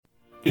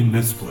In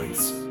this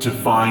place, to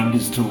find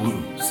is to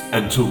lose,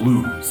 and to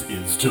lose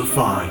is to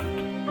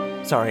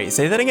find. Sorry,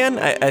 say that again?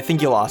 I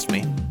think you lost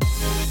me.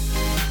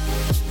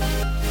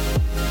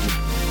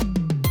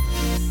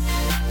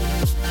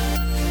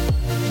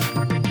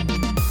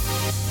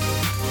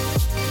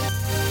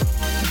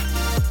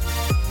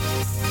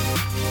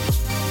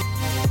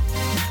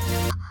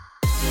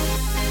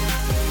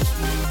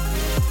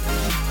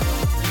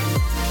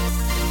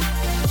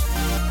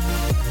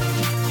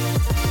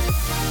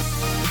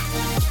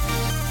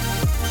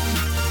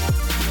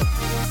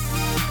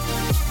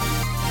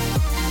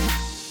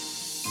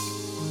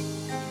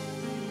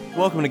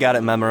 Welcome to Got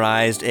It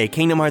Memorized, a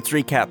Kingdom Hearts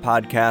recap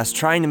podcast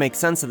trying to make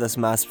sense of this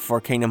mess before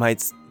Kingdom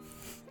Heights...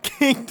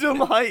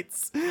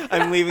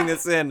 I'm leaving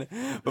this in.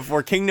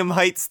 Before Kingdom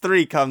Heights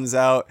 3 comes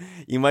out,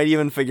 you might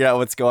even figure out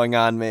what's going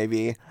on,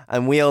 maybe.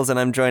 I'm Wheels, and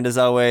I'm joined, as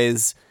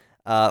always,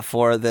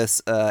 for this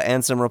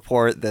Ansem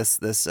report, this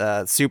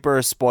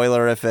super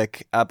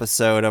spoilerific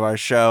episode of our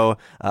show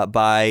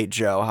by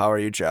Joe. How are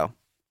you, Joe?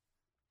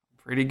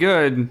 Pretty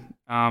good.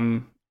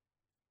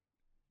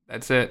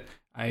 That's it.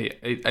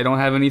 I don't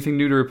have anything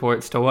new to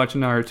report. Still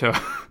watching Naruto.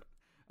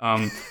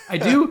 I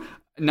do.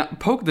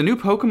 The new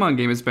Pokemon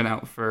game has been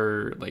out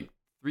for like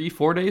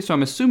 3-4 days, so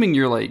I'm assuming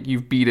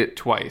you've beat it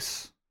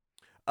twice.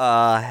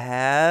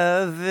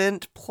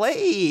 Haven't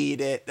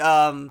played it.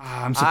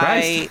 I'm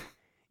surprised.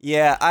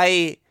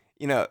 A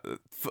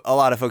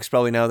lot of folks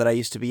probably know that I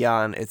used to be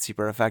on It's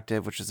Super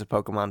Effective, which is a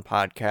Pokemon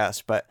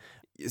podcast, but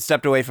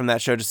stepped away from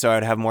that show just so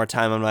I'd have more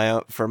time on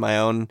my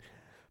own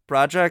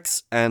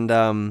projects. And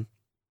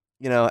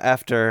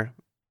after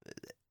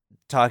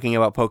talking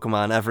about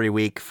Pokemon every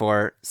week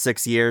for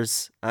 6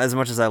 years, as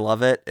much as I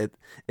love it,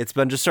 it's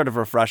been just sort of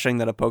refreshing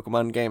that a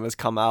Pokemon game has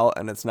come out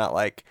and it's not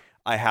like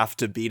I have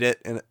to beat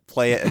it and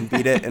play it and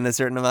beat it in a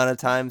certain amount of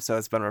time. So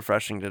it's been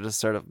refreshing to just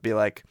sort of be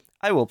like,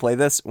 I will play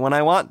this when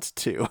I want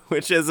to,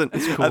 which isn't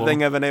a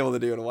thing I've been able to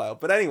do in a while.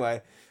 But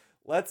anyway,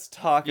 let's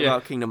talk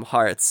about Kingdom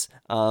Hearts.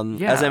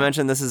 As I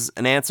mentioned, this is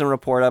an Ansem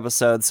report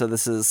episode, so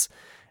this is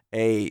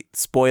a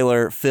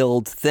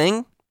spoiler-filled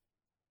thing.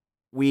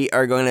 We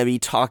are going to be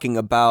talking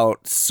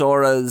about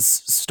Sora's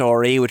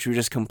story, which we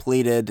just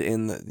completed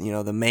in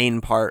the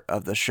main part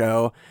of the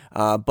show,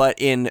 but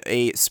in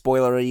a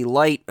spoilery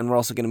light, and we're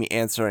also going to be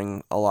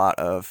answering a lot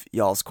of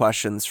y'all's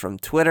questions from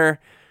Twitter.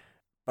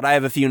 But I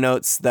have a few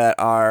notes that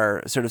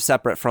are sort of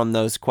separate from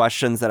those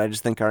questions that I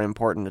just think are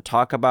important to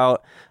talk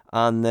about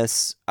on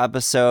this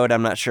episode.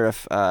 I'm not sure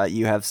if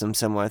you have some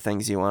similar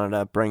things you wanted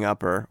to bring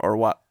up or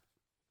what.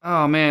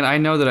 Oh man, I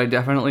know that I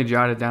definitely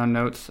jotted down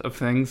notes of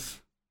things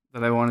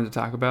that I wanted to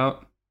talk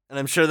about. And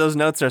I'm sure those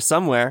notes are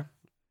somewhere.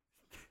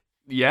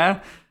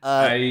 Yeah.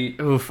 I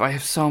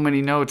have so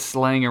many notes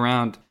laying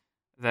around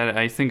that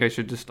I think I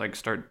should just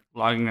start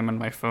logging them on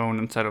my phone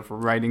instead of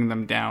writing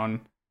them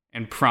down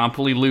and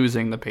promptly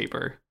losing the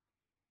paper.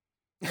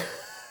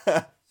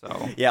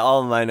 So yeah,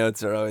 all of my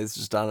notes are always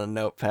just on a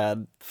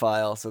notepad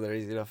file, so they're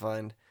easy to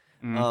find.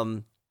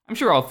 I'm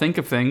sure I'll think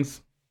of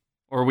things,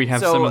 or we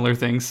have similar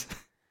things.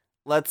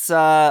 Let's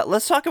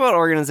talk about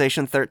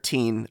Organization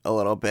 13 a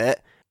little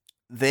bit.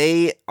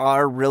 They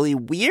are really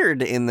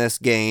weird in this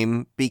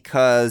game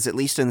because, at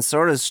least in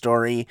Sora's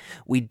story,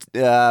 we,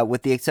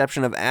 with the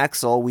exception of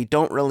Axel, we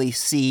don't really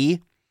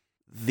see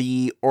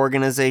the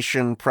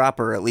organization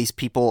proper, at least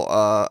people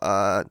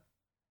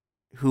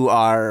who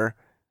are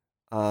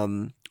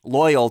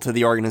loyal to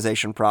the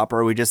organization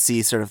proper. We just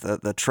see sort of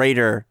the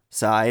traitor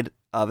side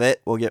of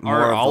it. We'll get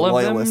more of the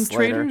loyalists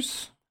later.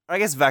 Traitors? I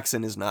guess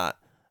Vexen is not.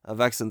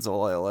 Vexen's a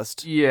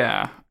loyalist.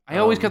 Yeah. I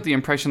always got the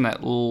impression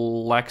that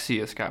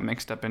Lexius got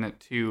mixed up in it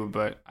too,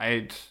 but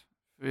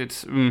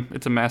it's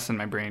a mess in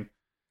my brain.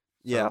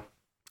 So. Yeah.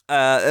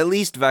 At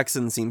least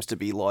Vexen seems to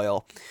be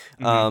loyal.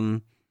 Mm-hmm.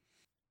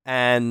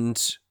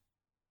 And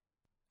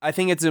I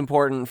think it's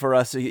important for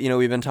us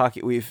to,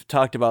 we've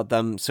talked about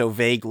them so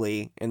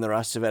vaguely in the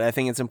rest of it. I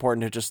think it's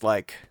important to just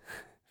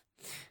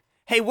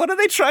hey, what are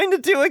they trying to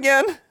do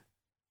again?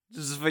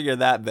 Just figure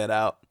that bit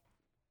out.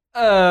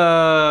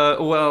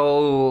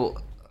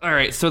 Well, all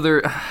right, so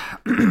they're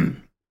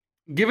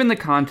given the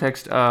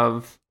context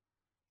of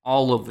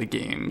all of the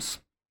games,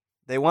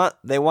 they want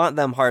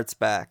them hearts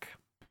back.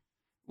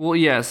 Well,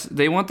 yes,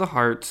 they want the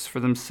hearts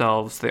for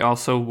themselves. They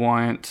also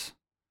want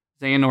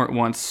Xehanort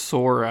wants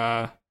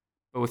Sora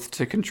both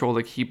to control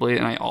the Keyblade,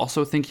 and I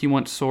also think he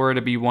wants Sora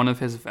to be one of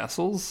his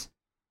vessels,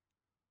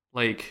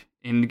 like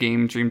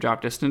in-game Dream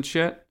Drop Distance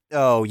shit.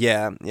 Oh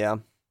yeah,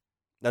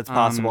 that's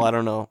possible. I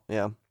don't know.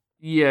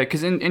 Yeah,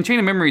 because in Chain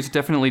of Memories, it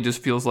definitely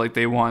just feels like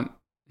they want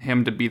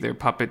him to be their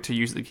puppet to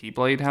use the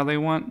Keyblade how they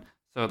want.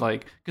 So,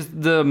 because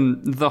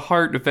the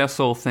heart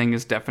vessel thing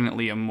is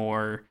definitely a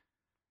more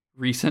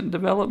recent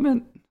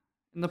development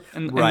in the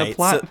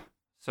plot.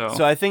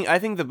 So I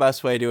think the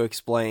best way to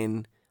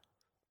explain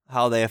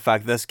how they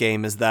affect this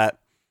game is that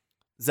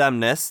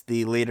Xemnas,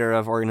 the leader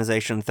of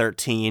Organization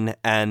 13,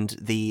 and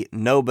the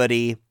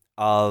nobody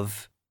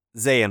of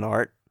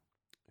Xehanort,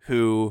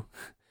 who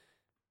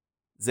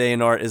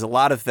Xehanort is a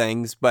lot of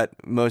things, but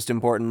most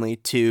importantly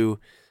to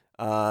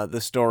the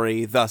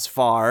story thus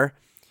far.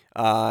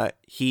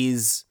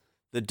 He's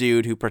the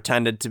dude who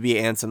pretended to be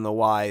Ansem the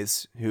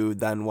Wise, who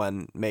then,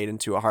 when made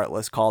into a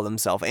Heartless, called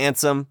himself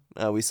Ansem.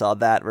 We saw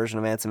that version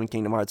of Ansem in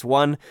Kingdom Hearts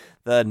 1.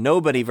 The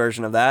Nobody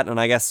version of that, and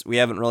I guess we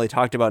haven't really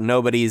talked about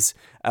Nobodies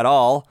at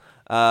all,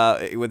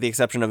 with the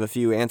exception of a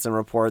few Ansem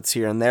reports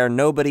here and there.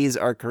 Nobodies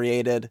are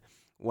created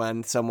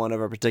when someone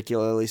of a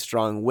particularly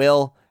strong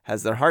will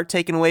has their heart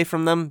taken away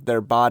from them.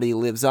 Their body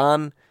lives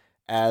on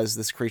as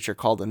this creature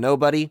called a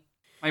Nobody.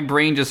 My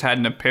brain just had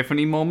an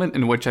epiphany moment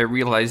in which I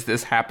realized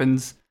this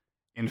happens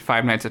in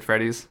Five Nights at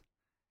Freddy's.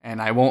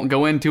 And I won't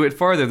go into it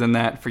farther than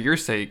that for your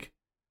sake,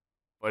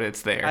 but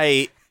it's there.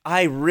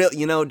 I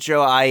really,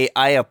 Joe, I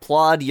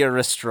applaud your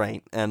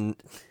restraint, and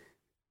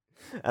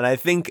I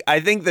think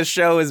the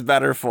show is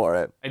better for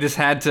it.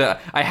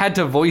 I had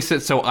to voice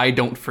it so I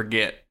don't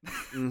forget.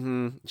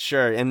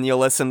 Sure, and you'll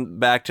listen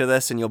back to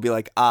this and you'll be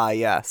like,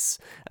 yes.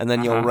 And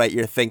then you'll write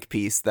your think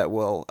piece that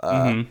will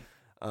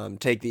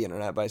take the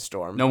internet by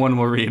storm. No one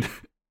will read.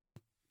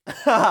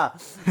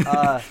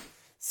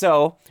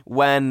 So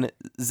when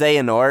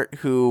Xehanort,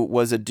 who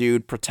was a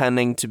dude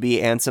pretending to be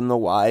Ansem the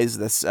Wise,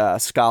 this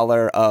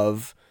scholar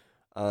of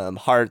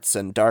hearts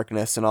and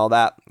darkness and all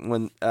that,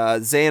 when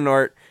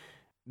Xehanort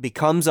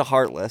becomes a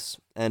Heartless,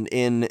 and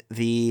in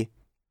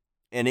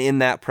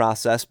that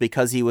process,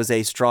 because he was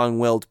a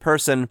strong-willed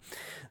person,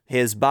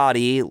 his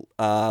body,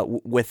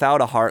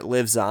 without a heart,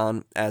 lives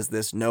on as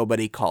this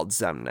Nobody called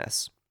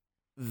Xemnas.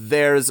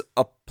 There's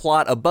a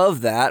plot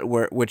above that,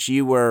 which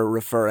you were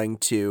referring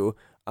to,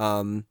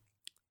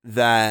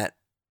 that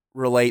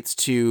relates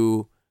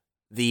to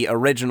the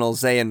original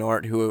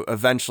Xehanort, who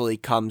eventually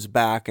comes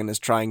back and is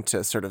trying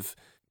to sort of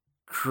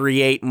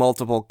create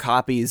multiple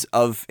copies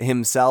of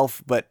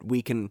himself, but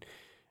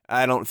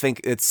I don't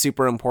think it's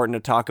super important to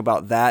talk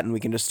about that, and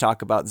we can just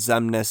talk about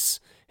Xemnas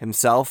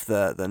himself,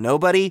 the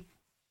Nobody.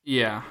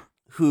 Yeah.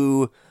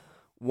 Who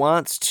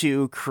wants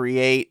to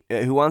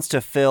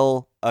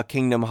fill a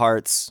Kingdom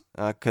Hearts,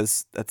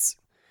 because that's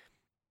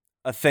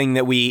a thing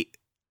that we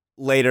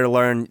later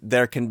learn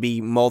there can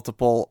be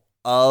multiple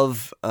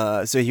of.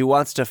 So he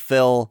wants to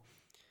fill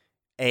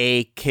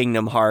a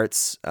Kingdom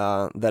Hearts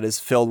that is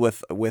filled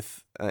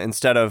with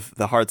instead of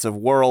the hearts of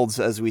worlds,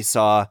 as we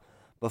saw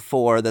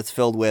before, that's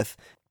filled with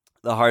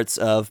the hearts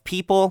of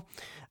people.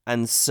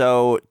 And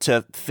so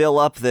to fill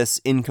up this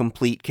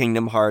incomplete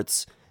Kingdom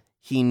Hearts,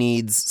 he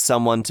needs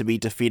someone to be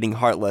defeating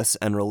Heartless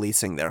and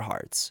releasing their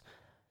hearts.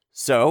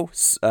 So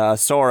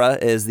Sora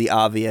is the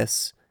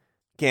obvious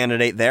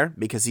candidate there,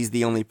 because he's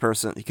the only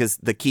person, because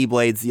the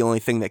Keyblade's the only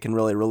thing that can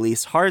really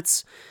release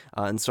hearts,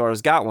 and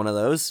Sora's got one of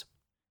those.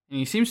 And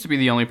he seems to be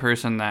the only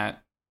person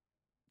that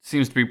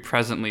seems to be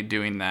presently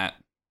doing that.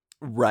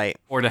 Right.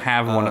 Or to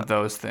have one of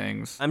those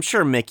things. I'm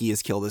sure Mickey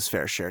has killed his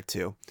fair share,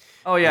 too.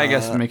 Oh, yeah, I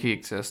guess Mickey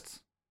exists.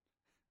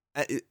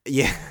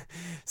 Yeah,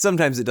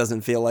 sometimes it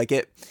doesn't feel like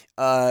it.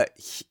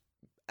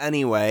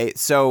 Anyway,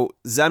 so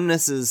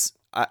Xemnas's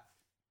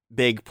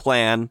big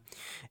plan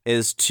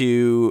is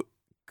to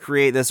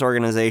create this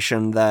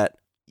organization that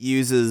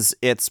uses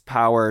its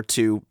power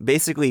to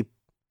basically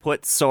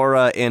put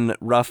Sora in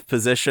rough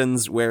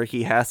positions where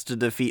he has to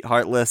defeat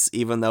Heartless,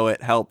 even though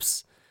it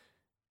helps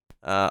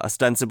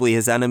ostensibly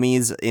his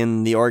enemies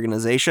in the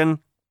organization.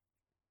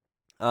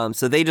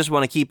 So they just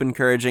want to keep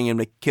encouraging him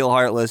to kill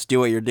Heartless, do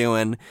what you're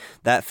doing.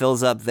 That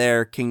fills up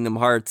their Kingdom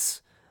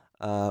Hearts,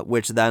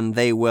 which then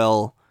they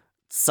will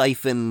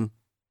siphon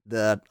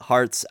the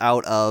hearts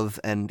out of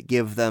and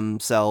give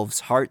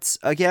themselves hearts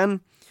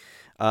again,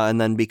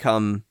 and then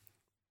become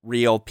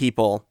real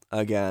people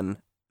again.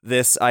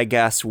 This, I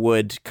guess,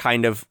 would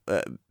kind of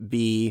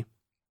be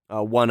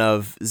one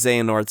of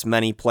Xehanort's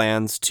many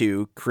plans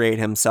to create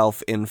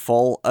himself in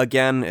full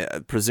again.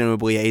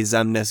 Presumably a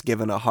Xemnas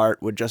given a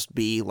heart would just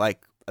be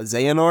like a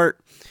Xehanort.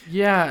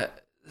 Yeah,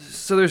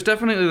 so there's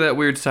definitely that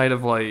weird side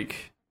of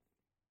like,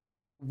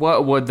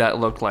 what would that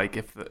look like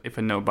if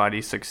a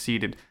Nobody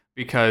succeeded?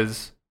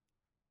 Because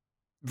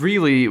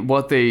really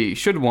what they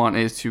should want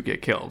is to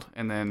get killed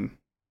and then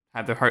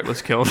have their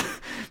Heartless killed.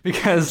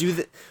 Because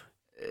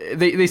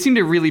they seem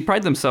to really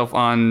pride themselves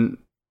on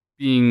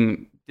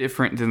being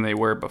different than they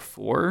were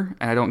before,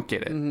 and I don't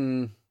get it.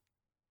 Mm-hmm.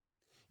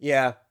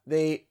 Yeah,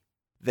 they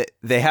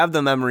have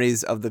the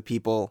memories of the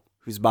people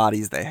whose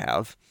bodies they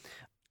have,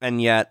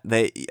 and yet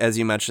they, as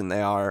you mentioned,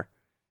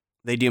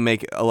 they do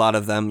make a lot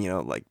of them,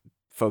 like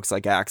folks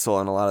like Axel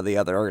and a lot of the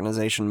other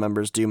organization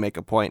members do make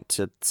a point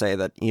to say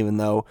that even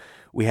though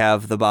we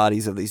have the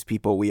bodies of these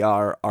people, we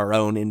are our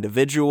own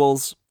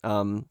individuals.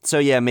 So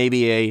yeah,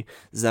 maybe a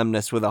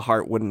Xemnas with a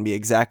heart wouldn't be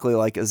exactly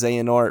like a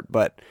Xehanort,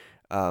 but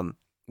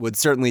would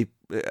certainly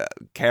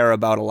care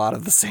about a lot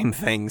of the same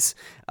things.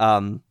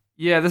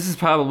 Yeah, this is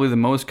probably the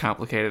most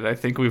complicated I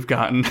think we've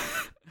gotten.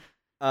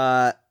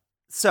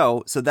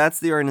 So that's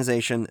the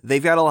organization.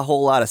 They've got a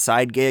whole lot of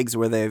side gigs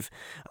where they've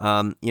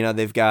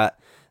got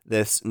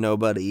this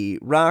Nobody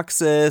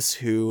Roxas,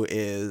 who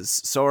is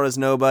Sora's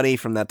Nobody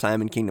from that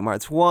time in Kingdom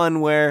Hearts 1,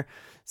 where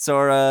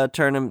Sora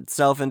turned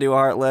himself into a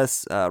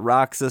Heartless.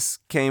 Roxas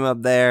came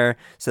up there,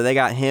 so they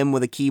got him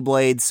with a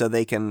Keyblade, so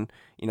they can,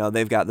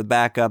 they've got the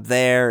backup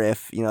there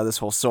if, this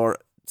whole Sora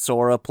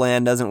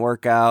plan doesn't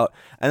work out.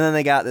 And then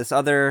they got this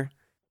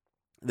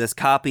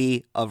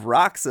copy of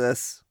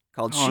Roxas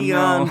called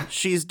Xion. No.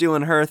 She's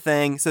doing her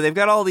thing. So they've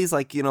got all these,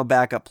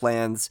 backup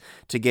plans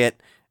to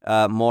get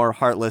more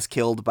Heartless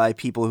killed by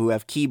people who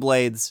have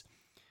Keyblades.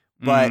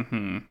 But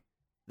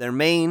their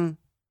main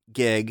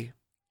gig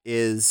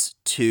is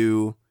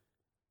to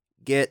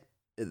get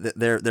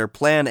their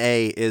plan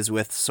A is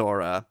with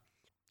Sora.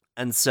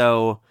 And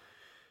so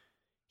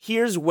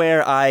here's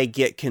where I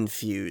get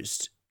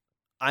confused.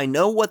 I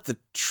know what the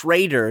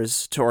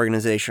traitors to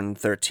Organization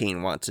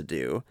 13 want to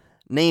do.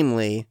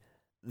 Namely,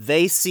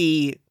 they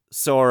see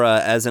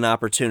Sora as an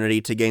opportunity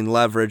to gain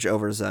leverage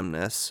over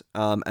Xemnas.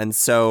 And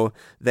so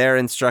they're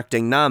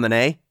instructing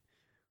Naminé,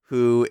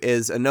 who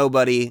is a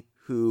nobody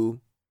who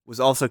was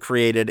also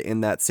created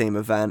in that same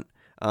event,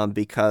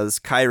 because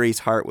Kairi's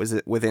heart was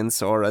within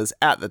Sora's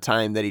at the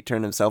time that he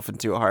turned himself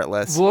into a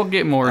Heartless. We'll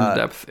get more in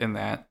depth in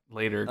that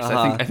later, because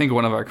I think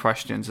one of our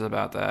questions is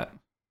about that.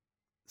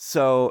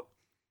 So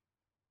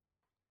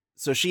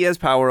she has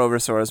power over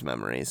Sora's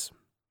memories.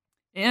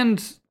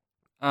 And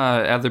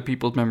other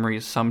people's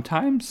memories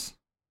sometimes.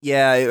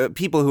 Yeah,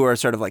 people who are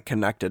sort of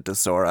connected to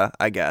Sora,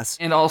 I guess.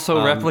 And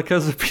also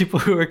replicas of people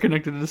who are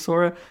connected to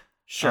Sora.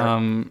 Sure.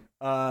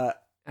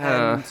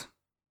 And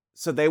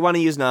so they want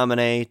to use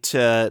Naminé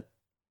to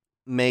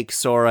make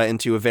Sora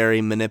into a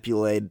very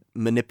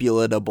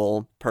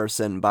manipulatable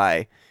person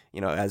by,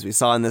 as we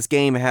saw in this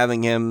game,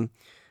 having him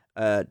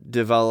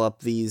develop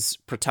these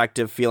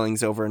protective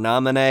feelings over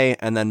Naminé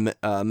and then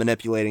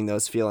manipulating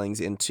those feelings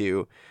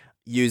into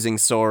using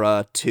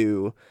Sora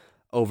to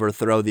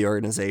overthrow the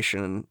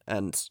organization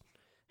and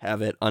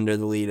have it under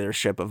the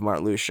leadership of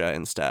Marluxia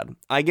instead.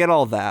 I get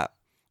all that.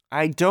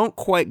 I don't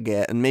quite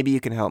get, and maybe you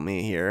can help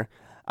me here,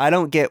 I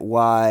don't get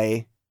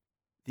why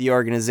the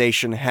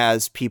organization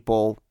has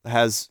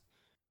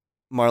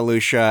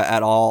Marluxia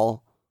at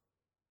all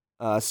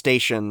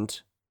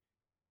stationed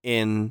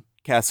in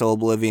Castle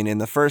Oblivion in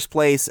the first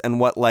place, and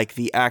what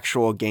the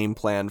actual game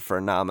plan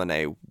for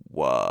Naminé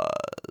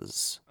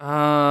was.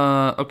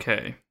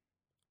 Okay.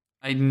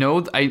 I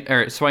know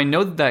so I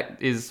know that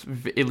is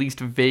at least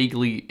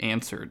vaguely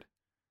answered,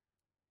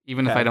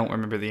 even if I don't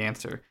remember the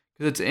answer,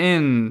 because it's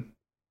in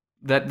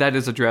that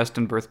is addressed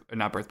in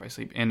not Birth by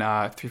Sleep, in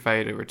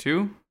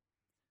 358/2.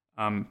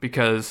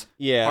 Because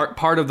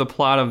part of the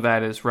plot of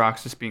that is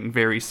Roxas being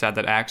very sad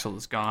that Axel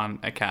is gone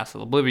at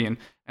Castle Oblivion,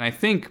 and I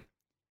think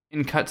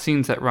in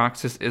cutscenes that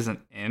Roxas isn't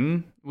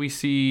in, we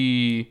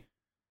see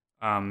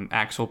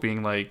Axel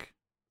being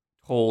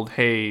told,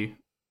 "Hey,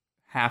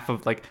 half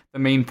of the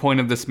main point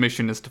of this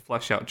mission is to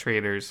flesh out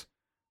traitors."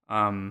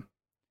 So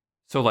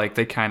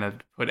they kind of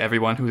put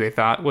everyone who they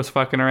thought was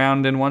fucking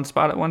around in one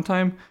spot at one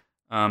time.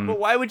 But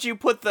why would you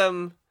put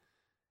them?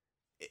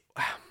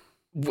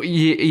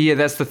 Yeah,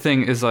 that's the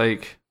thing. Is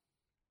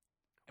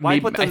why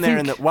put them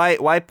there?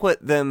 Why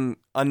put them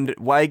under?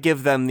 Why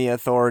give them the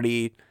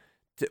authority?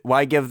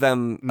 Why give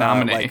them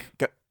Naminé?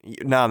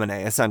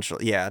 Naminé,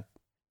 essentially. Yeah.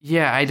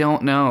 Yeah, I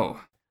don't know.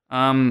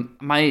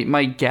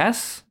 My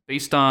guess,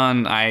 based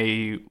on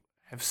I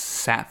have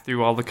sat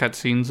through all the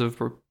cutscenes of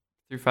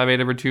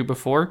 358/2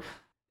 before,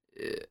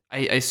 I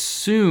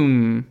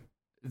assume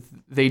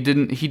he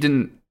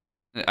didn't.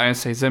 I would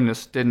say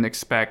Xemnas didn't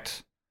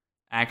expect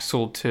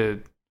Axel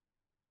to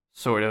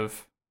sort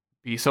of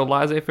be so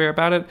laissez-faire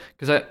about it,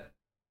 because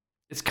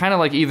it's kind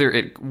of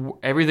either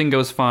everything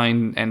goes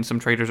fine and some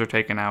traitors are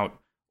taken out,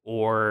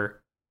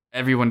 or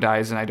everyone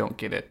dies and I don't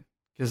get it,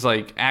 because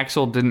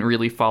Axel didn't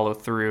really follow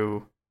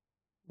through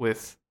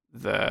with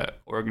the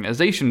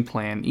organization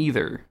plan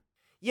either.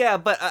 Yeah,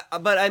 but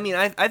I mean,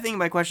 I think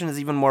my question is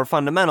even more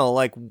fundamental.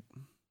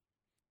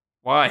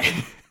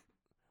 Why?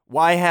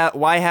 Why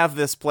have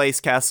this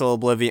place, Castle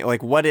Oblivion?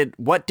 What did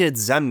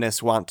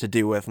Xemnas want to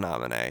do with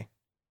Naminé?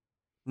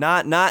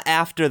 Not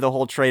after the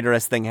whole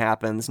traitorous thing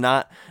happens.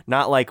 Not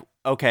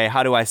okay,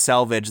 how do I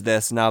salvage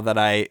this now that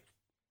I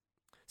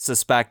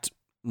suspect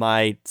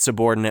my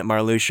subordinate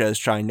Marluxia is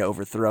trying to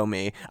overthrow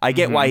me? I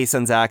get why he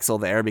sends Axel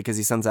there,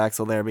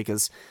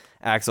 because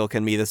Axel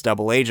can be this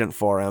double agent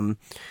for him.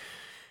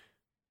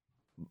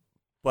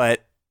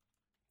 But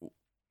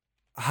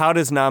how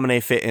does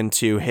Naminé fit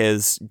into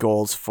his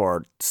goals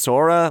for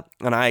Sora?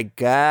 And I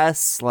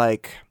guess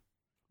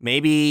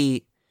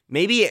maybe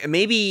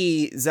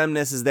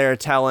Xemnas is there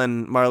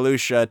telling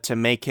Marluxia to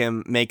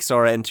make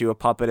Sora into a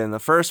puppet in the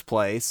first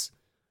place,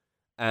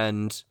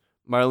 and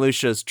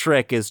Marluxia's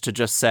trick is to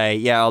just say,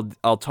 "Yeah,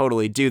 I'll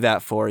totally do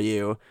that for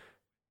you,"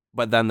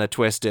 but then the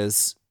twist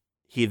is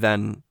he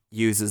then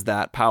uses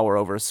that power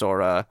over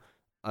Sora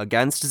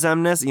against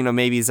Xemnas.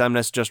 Maybe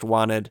Xemnas just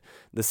wanted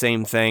the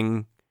same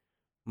thing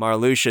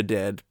Marluxia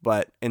did,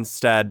 but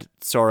instead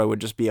Sora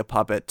would just be a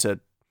puppet to,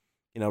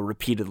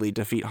 repeatedly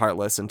defeat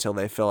Heartless until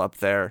they fill up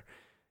their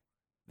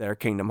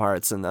Kingdom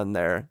Hearts, and then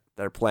their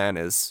plan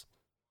is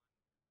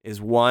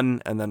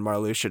won, and then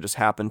Marluxia just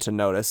happened to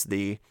notice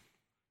the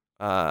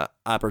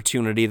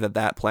opportunity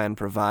that plan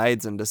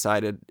provides, and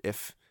decided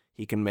if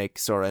he can make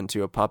Sora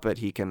into a puppet,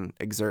 he can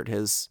exert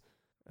his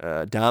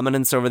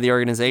dominance over the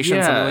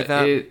organization, something like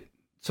that.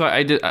 So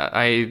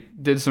I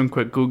did some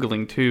quick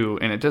Googling too,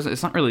 and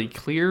it's not really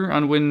clear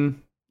on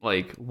when,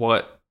 like,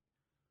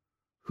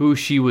 who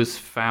she was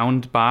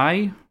found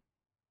by.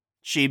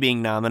 She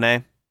being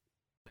Naminé.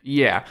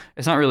 Yeah,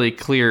 it's not really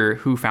clear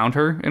who found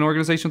her in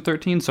Organization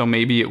 13, so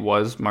maybe it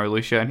was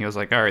Marluxia, and he was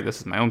like, all right, this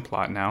is my own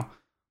plot now.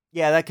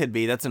 Yeah, that could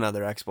be. That's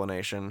another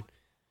explanation.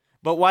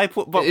 But why?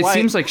 It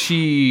seems like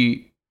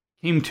she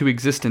came to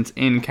existence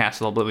in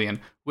Castle Oblivion,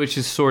 which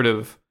is sort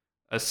of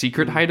a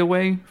secret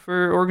hideaway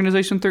for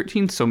Organization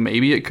 13, so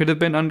maybe it could have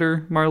been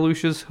under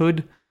Marluxia's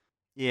hood.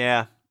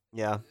 Yeah.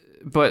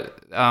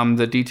 But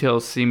the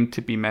details seem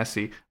to be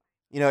messy.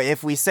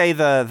 If we say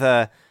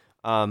the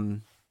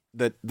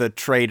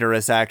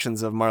traitorous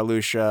actions of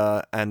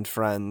Marluxia and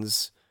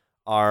friends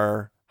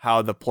are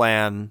how the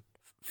plan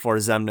for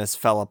Xemnas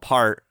fell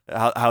apart,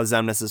 how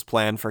Xemnas'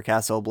 plan for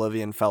Castle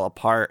Oblivion fell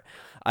apart,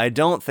 I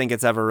don't think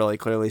it's ever really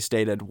clearly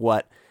stated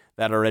what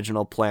that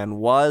original plan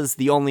was.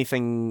 The only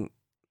things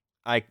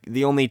I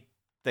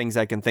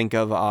can think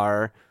of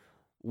are,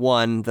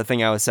 one, the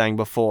thing I was saying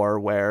before,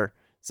 where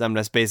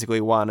Xemnas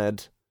basically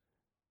wanted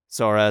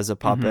Sora as a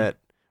puppet,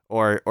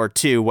 or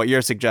two, what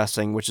you're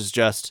suggesting, which is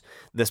just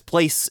this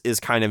place is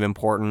kind of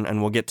important,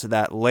 and we'll get to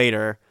that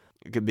later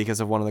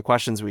because of one of the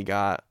questions we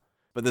got.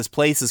 But this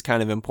place is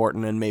kind of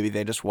important, and maybe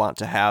they just want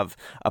to have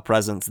a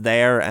presence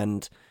there,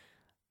 and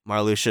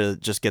Marluxia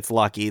just gets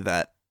lucky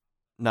that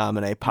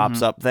Naminé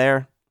pops up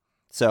there.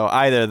 So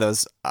either of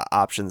those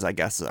options, I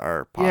guess,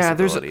 are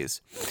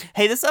possibilities.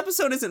 Hey, this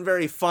episode isn't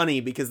very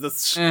funny because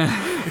this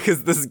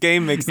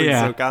game makes it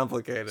so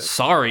complicated.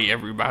 Sorry,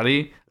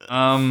 everybody.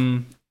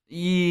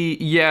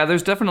 Yeah,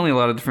 there's definitely a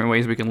lot of different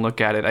ways we can look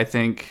at it. I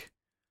think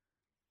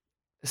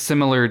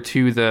similar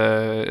to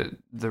the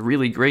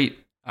really great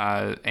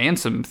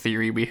Ansem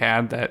theory we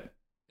had that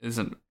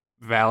isn't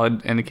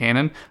valid in the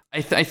canon.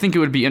 I think it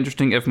would be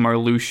interesting if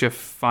Marluxia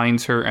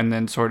finds her and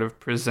then sort of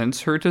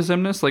presents her to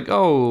Xemnas, like,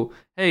 oh,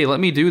 hey, let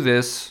me do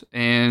this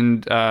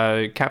and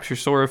capture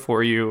Sora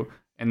for you,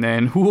 and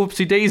then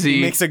whoopsie daisy,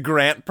 he makes a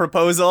grant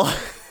proposal.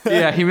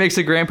 Yeah, he makes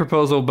a grant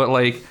proposal, but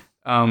like,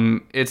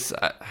 it's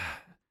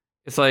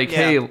like,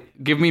 hey,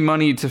 give me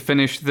money to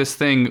finish this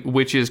thing,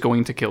 which is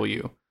going to kill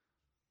you.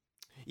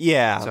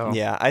 Yeah,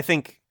 yeah, I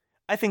think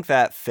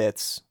that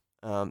fits.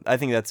 I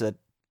think that's a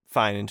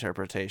fine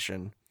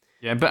interpretation.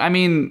 Yeah, but I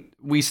mean,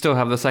 we still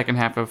have the second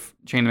half of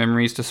Chain of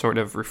Memories to sort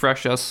of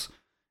refresh us,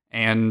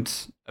 and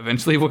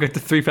eventually we'll get to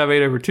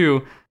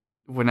 358/2.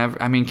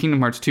 Kingdom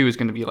Hearts 2 is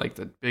going to be like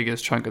the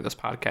biggest chunk of this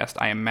podcast,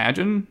 I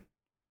imagine.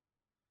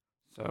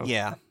 So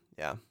yeah.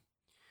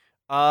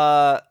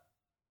 So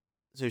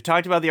we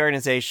talked about the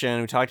organization.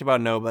 We talked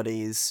about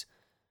nobodies.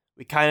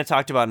 We kind of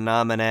talked about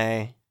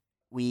Naminé.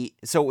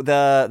 Let's talk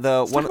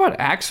about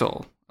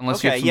Axel.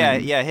 Unless you have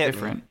something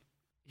different.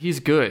 He's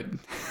good.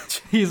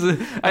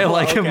 I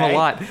like him a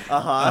lot.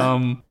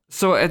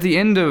 So at the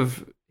end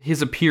of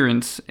his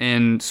appearance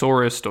in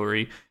Sora's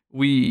story,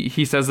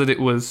 he says that it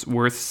was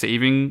worth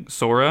saving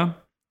Sora.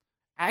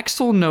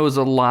 Axel knows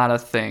a lot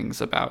of things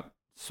about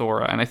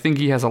Sora, and I think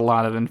he has a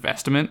lot of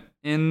investment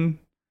in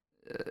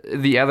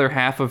the other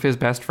half of his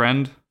best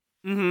friend.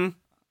 Mm-hmm.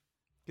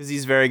 Because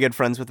he's very good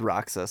friends with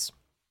Roxas.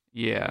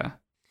 Yeah.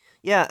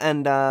 Yeah,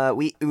 and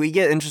we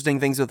get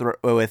interesting things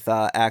with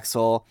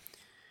Axel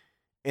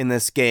in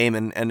this game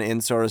and in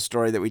Sora's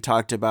story that we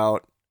talked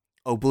about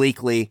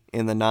obliquely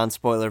in the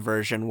non-spoiler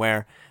version,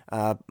 where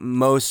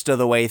most of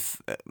the way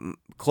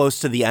close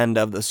to the end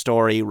of the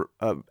story,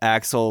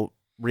 Axel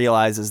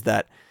realizes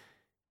that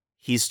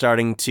he's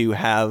starting to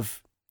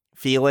have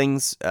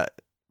feelings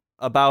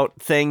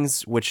about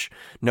things, which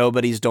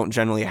nobodies don't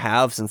generally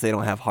have since they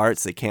don't have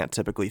hearts. They can't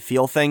typically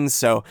feel things.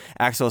 So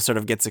Axel sort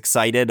of gets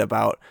excited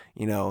about,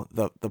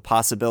 the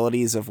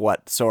possibilities of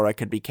what Sora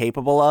could be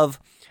capable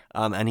of.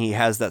 And he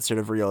has that sort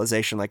of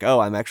realization like, oh,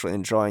 I'm actually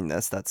enjoying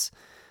this. That's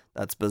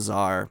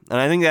bizarre. And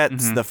I think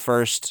that's the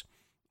first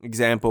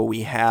example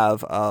we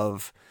have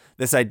of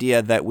this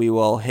idea that we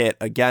will hit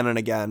again and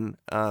again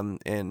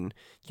in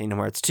Kingdom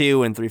Hearts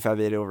 2 and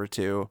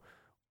 358/2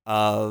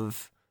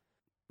 of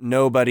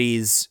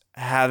nobodies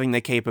having the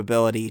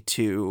capability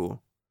to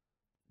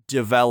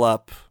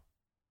develop,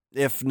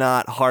 if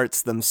not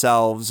hearts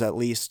themselves, at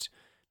least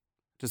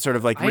to sort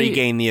of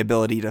regain the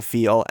ability to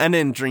feel. And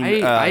in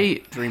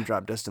Dream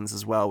Drop Distance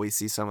as well, we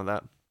see some of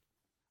that.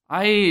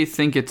 I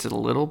think it's a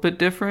little bit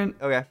different.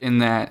 Okay. In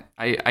that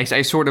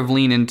I sort of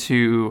lean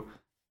into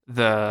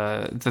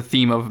the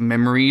theme of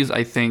memories.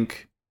 I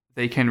think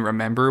they can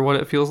remember what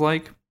it feels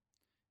like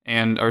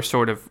and are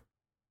sort of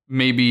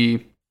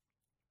maybe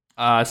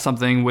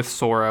something with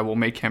Sora will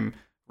make him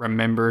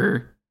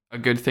remember a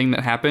good thing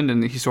that happened,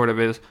 and he sort of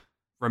is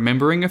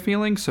remembering a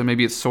feeling, so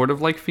maybe it's sort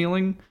of like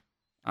feeling.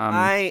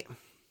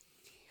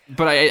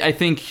 But I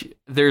think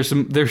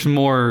there's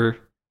more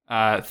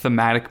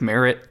thematic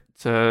merit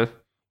to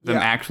them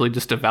actually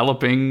just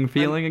developing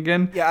feeling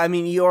again. Yeah, I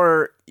mean,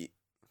 your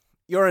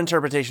your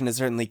interpretation is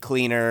certainly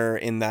cleaner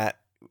in that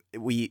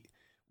we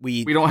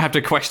don't have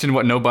to question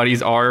what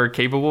nobodies are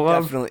capable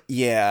of. definitely,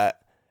 yeah,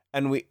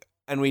 and we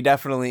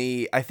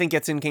definitely, I think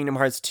it's in Kingdom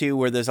Hearts 2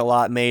 where there's a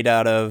lot made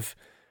out of,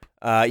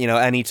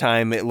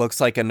 anytime it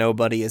looks like a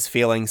nobody is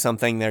feeling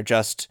something, they're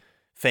just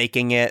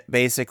faking it,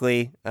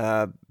 basically,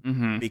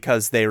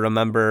 because they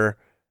remember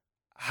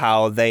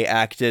how they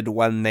acted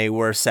when they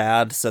were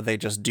sad, so they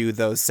just do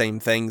those same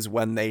things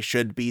when they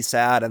should be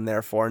sad, and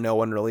therefore no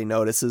one really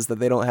notices that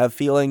they don't have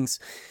feelings,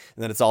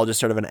 and then it's all just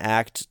sort of an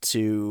act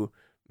to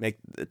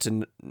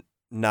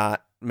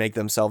not make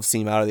themselves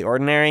seem out of the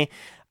ordinary.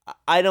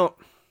 I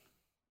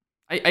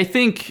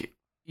think,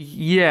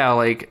 yeah,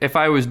 like, if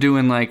I was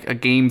doing, like, a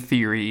game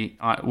theory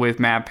with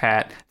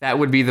MatPat, that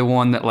would be the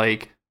one that,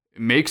 like,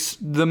 makes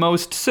the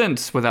most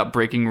sense without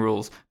breaking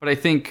rules. But I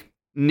think,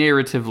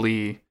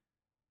 narratively,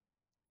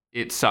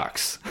 it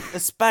sucks.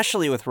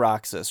 Especially with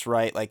Roxas,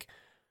 right? Like,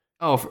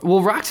 oh,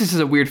 well, Roxas is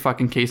a weird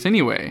fucking case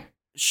anyway.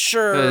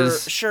 Sure,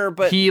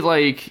 but he,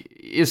 like,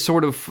 is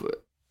sort of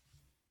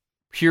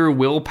pure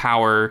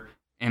willpower,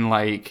 and,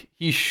 like,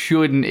 he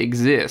shouldn't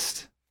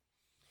exist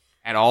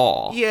at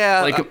all.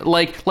 Yeah.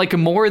 Like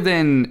more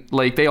than,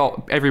 like,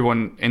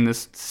 everyone in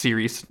this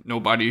series,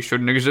 nobody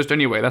shouldn't exist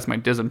anyway. That's my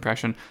Diz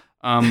impression.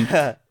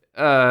 But,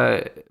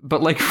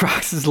 like,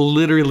 Roxas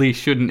literally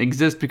shouldn't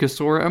exist because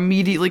Sora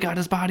immediately got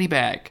his body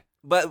back.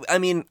 But I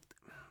mean,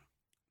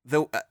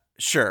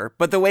 sure,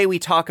 but the way we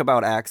talk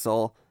about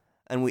Axel,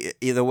 and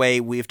the way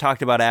we've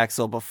talked about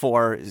Axel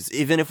before, is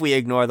even if we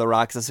ignore the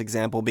Roxas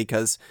example,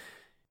 because,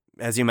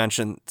 as you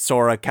mentioned,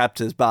 Sora kept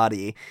his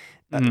body.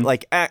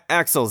 Like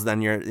Axel's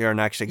then your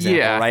next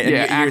example, right?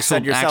 And you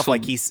said yourself,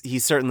 like, he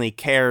certainly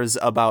cares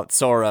about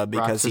Sora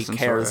because Roxas he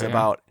cares Sora,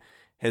 about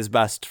his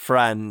best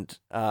friend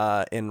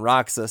in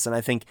Roxas, and I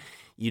think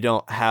you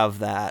don't have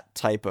that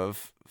type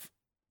of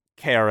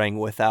caring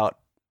without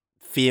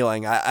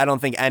feeling. I don't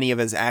think any of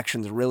his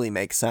actions really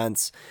make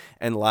sense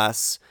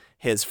unless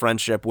his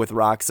friendship with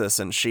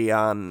Roxas and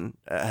Xion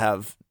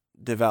have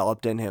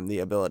developed in him the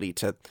ability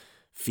to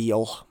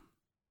feel.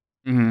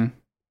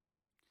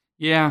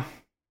 Yeah,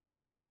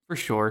 for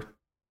sure.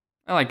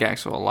 I like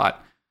Axel a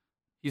lot.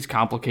 He's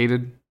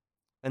complicated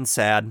and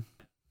sad.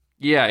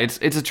 Yeah, it's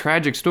a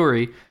tragic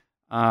story,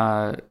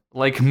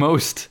 like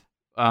most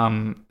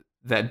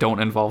that don't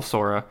involve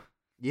Sora.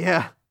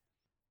 Yeah.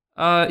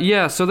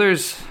 Yeah. So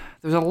there's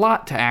a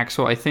lot to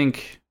Axel. I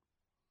think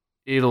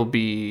it'll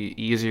be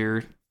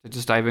easier to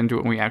just dive into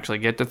it when we actually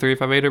get to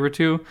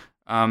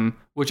 358/2,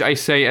 which I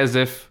say as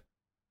if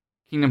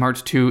Kingdom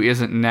Hearts 2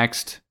 isn't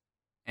next,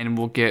 and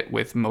we'll get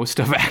with most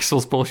of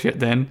Axel's bullshit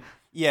then.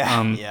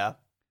 Yeah. Yeah.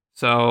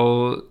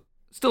 So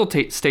still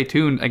stay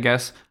tuned, I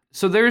guess.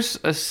 So there's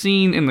a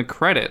scene in the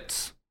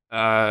credits.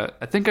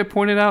 I think I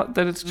pointed out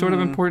that it's sort of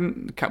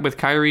important with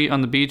Kairi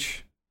on the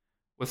beach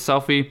with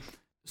Selphie.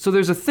 So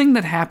there's a thing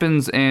that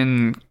happens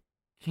in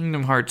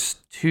Kingdom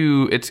Hearts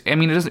 2.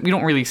 We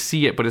don't really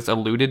see it, but it's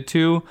alluded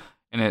to,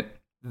 and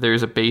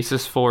there's a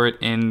basis for it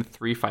in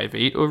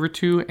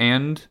 358/2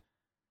 and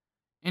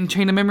in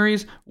Chain of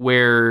Memories,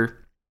 where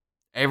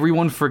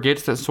everyone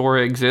forgets that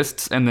Sora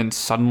exists and then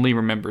suddenly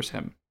remembers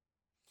him.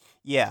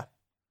 Yeah.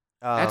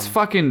 That's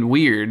fucking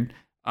weird.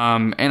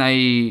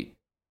 Something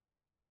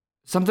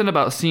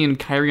about seeing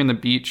Kairi on the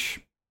beach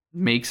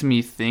makes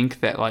me think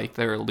that, like,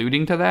 they're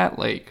alluding to that,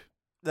 like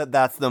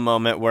that's the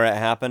moment where it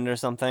happened or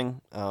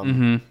something.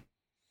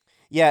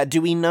 Yeah.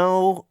 Do we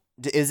know?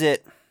 Is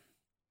it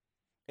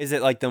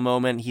like the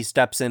moment he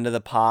steps into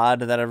the pod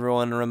that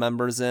everyone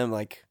remembers him?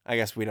 Like, I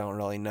guess we don't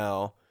really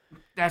know.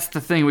 That's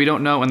the thing, we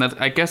don't know, and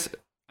I guess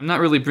I'm not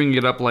really bringing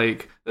it up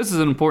like this is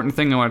an important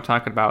thing I want to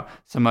talk about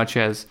so much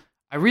as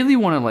I really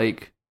want to,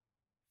 like,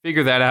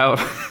 figure that out.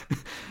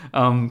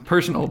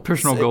 Personal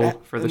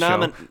goal for the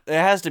show. It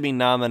has to be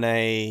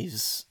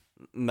nominees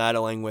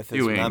meddling with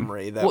his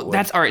memory.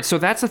 That's all right. So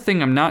that's the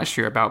thing I'm not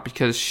sure about,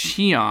 because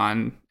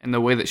Xion and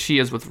the way that she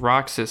is with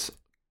Roxas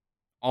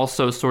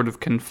also sort of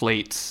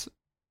conflates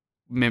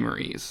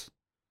memories.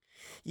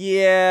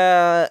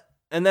 Yeah,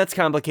 and that's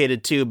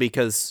complicated too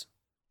because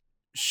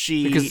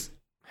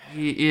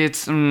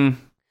it's a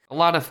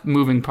lot of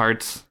moving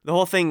parts. The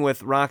whole thing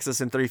with Roxas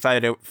in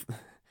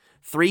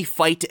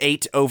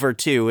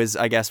 358/2 is,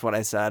 I guess, what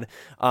I said.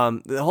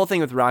 The whole thing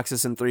with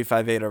Roxas in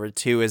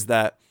 358/2 is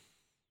that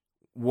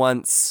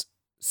once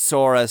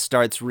Sora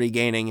starts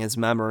regaining his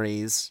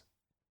memories,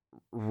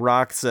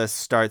 Roxas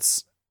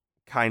starts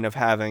kind of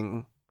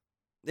having,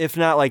 if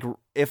not like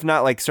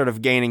sort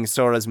of gaining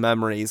Sora's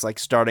memories, like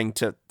starting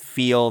to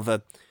feel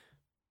the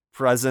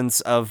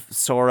presence of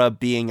Sora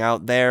being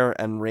out there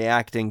and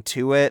reacting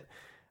to it.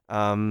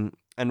 And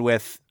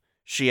with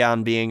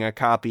Xion being a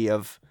copy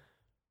of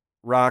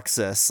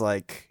Roxas,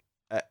 like,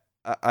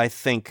 I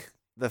think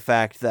the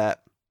fact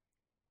that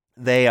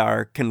they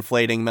are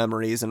conflating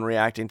memories and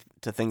reacting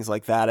to things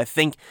like that, I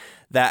think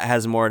that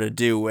has more to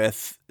do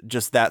with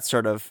just that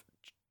sort of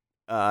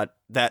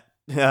that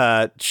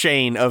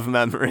chain of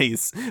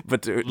memories,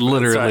 but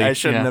Literally, sorry, I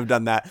shouldn't yeah. have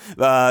done that.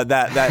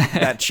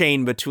 That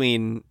chain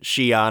between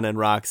Shion and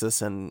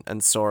Roxas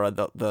and Sora,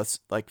 the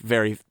like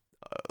very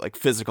like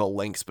physical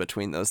links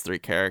between those three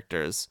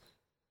characters.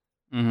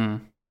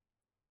 Mm-hmm.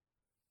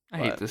 I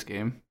hate But- this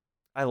game.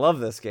 I love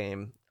this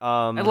game.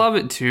 I love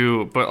it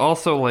too, but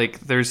also like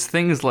there's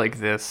things like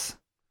this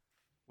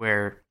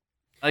where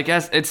I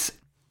guess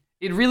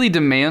it really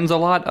demands a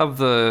lot of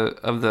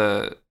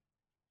the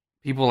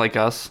people like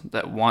us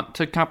that want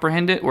to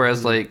comprehend it,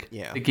 whereas like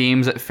Yeah. the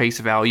games at face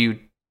value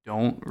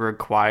don't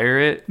require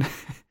it.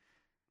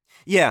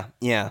 Yeah.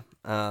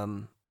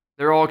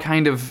 They're all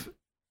kind of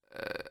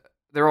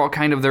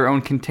their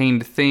own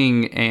contained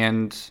thing,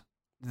 and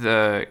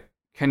the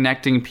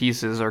connecting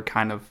pieces are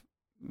kind of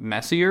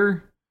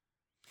messier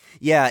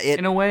Yeah.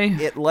 in a way.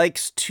 It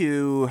likes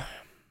to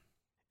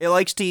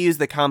use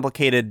the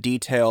complicated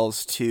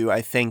details to,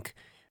 I think,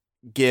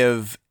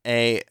 give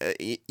a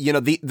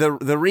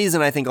the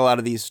reason I think a lot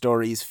of these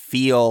stories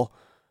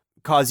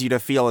cause you to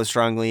feel as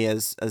strongly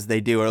as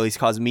they do, or at least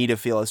cause me to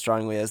feel as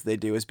strongly as they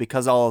do, is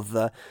because all of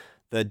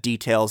the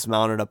details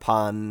mounted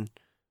upon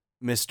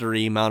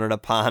mystery, mounted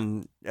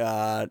upon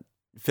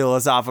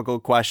philosophical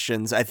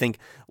questions, I think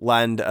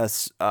lend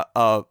us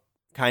a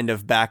kind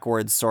of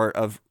backwards sort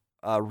of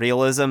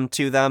realism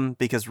to them,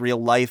 because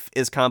real life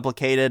is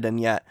complicated, and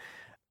yet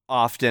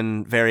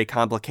often very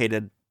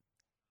complicated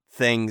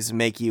things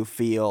make you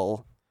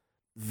feel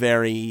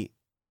very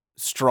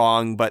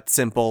strong but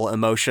simple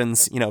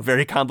emotions.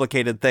 Very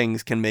complicated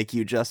things can make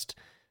you just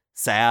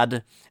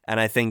sad, and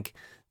I think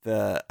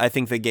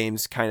the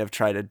games kind of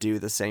try to do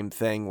the same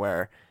thing,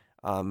 where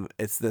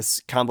it's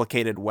this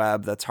complicated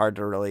web that's hard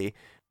to really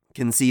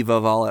conceive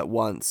of all at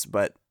once,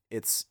 but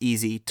it's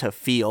easy to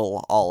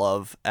feel all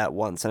of at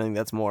once. I think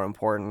that's more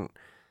important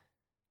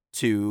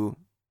to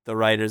the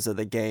writers of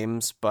the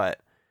games, but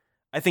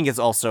I think it's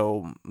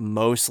also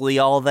mostly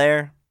all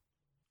there.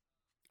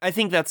 I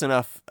think that's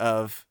enough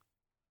of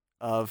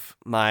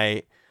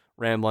my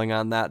rambling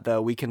on that,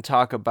 though. We can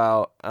talk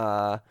about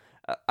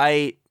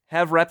I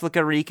have Replica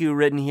Riku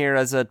written here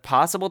as a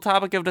possible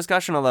topic of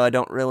discussion, although I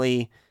don't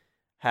really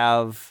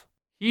have...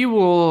 He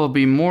will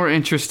be more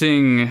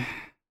interesting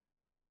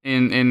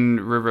in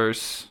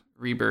Rebirth.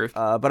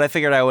 But I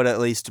figured I would at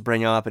least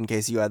bring him up in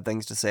case you had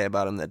things to say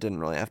about him that didn't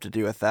really have to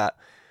do with that.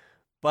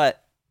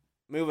 But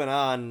moving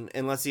on,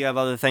 unless you have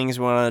other things,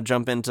 we want to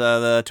jump into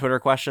the Twitter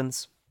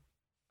questions.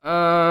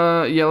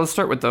 Yeah, let's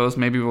start with those.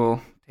 Maybe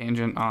we'll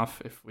tangent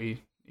off if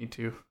we need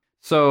to.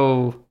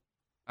 So,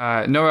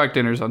 Norak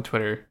Dinners on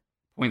Twitter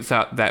points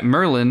out that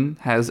Merlin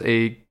has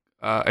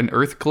an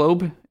Earth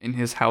globe in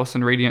his house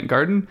in Radiant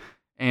Garden,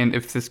 and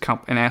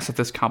and asks if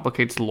this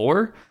complicates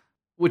lore,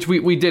 which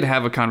we did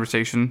have a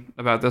conversation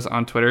about this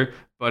on Twitter,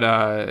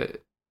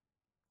 but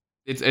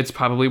it's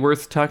probably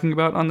worth talking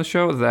about on the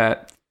show.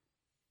 That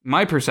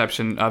my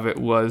perception of it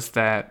was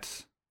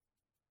that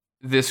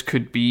this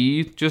could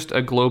be just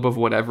a globe of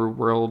whatever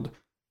world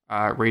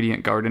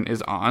Radiant Garden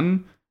is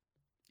on,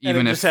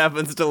 Even if it just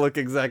happens to look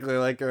exactly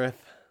like Earth.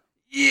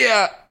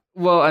 Yeah.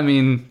 Well, I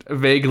mean,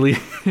 vaguely,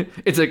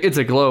 it's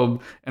a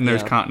globe, and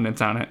there's Yeah.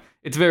 continents on it.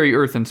 It's very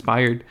Earth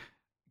inspired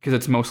because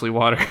it's mostly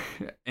water,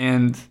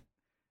 and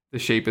the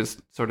shape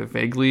is sort of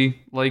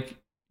vaguely like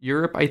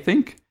Europe, I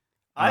think.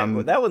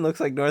 That one looks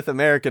like North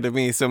America to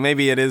me, so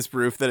maybe it is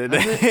proof that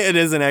it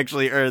isn't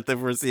actually Earth if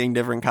we're seeing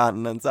different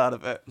continents out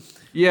of it.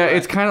 Yeah,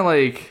 it's kind of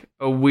like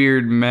a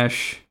weird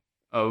mesh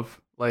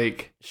of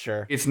like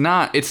Sure. it's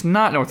not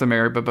North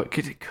America, but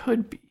it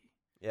could be.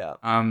 Yeah.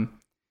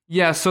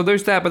 Yeah, so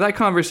there's that, but that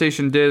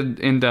conversation did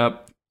end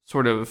up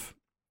sort of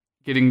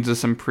getting to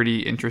some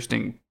pretty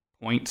interesting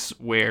points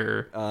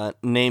where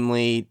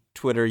Namely,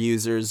 Twitter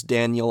users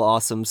Daniel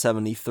Awesome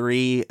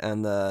 73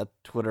 and the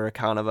Twitter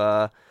account of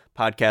a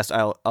podcast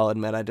I'll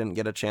admit I didn't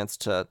get a chance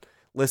to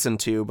listen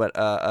to, but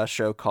a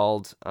show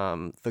called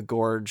The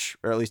Gorge,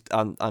 or at least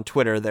on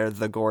Twitter, they're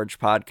The Gorge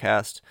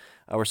Podcast.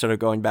 We're sort of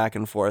going back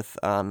and forth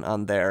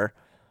on their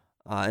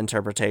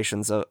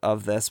interpretations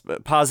of this,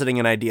 but positing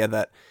an idea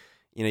that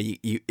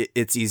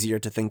it's easier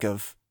to think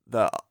of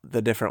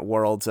the different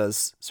worlds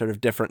as sort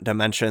of different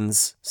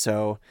dimensions.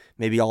 So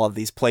maybe all of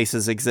these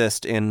places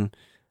exist in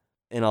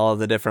all of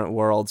the different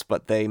worlds,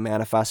 but they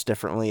manifest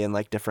differently in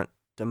like different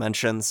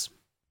dimensions.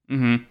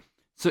 Mm-hmm.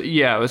 So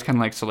yeah, it was kind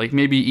of like, so like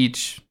maybe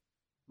each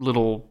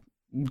little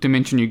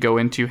dimension you go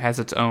into has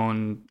its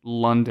own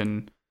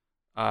London.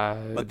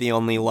 But the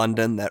only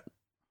London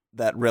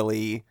that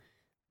really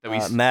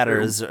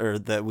matters or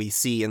that we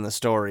see in the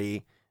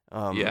story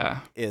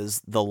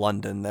is the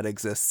London that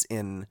exists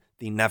in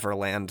the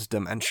Neverland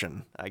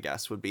dimension, I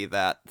guess, would be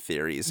that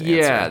theory's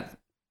answer.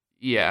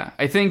 Yeah.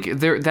 I think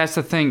that's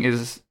the thing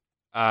is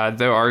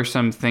there are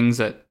some things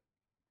that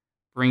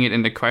bring it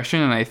into question,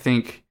 and I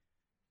think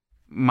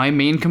my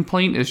main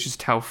complaint is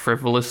just how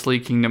frivolously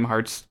Kingdom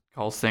Hearts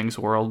calls things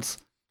worlds.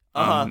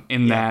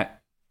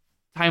 That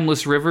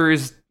Timeless River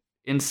is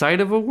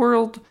inside of a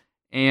world,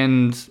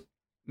 and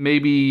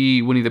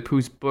maybe Winnie the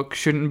Pooh's book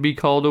shouldn't be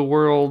called a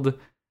world.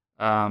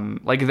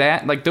 Like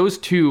that, like those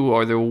two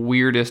are the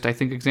weirdest, I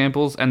think,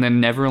 examples. And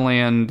then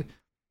Neverland,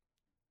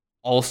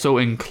 also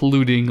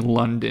including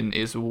London,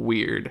 is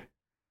weird.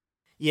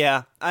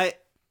 Yeah,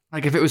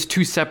 Like if it was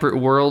two separate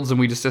worlds and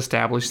we just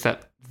established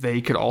that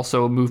they could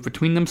also move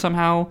between them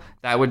somehow,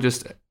 that would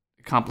just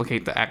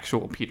complicate the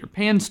actual Peter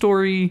Pan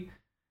story.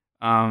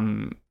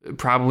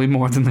 Probably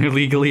more than they're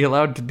legally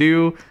allowed to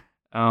do.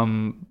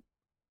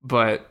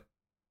 But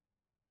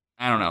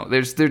I don't know.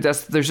 There's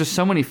just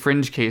so many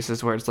fringe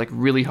cases where it's like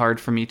really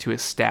hard for me to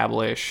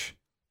establish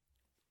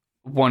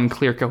one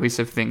clear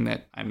cohesive thing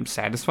that I'm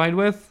satisfied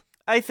with.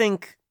 I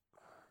think,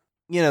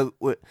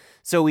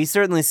 so we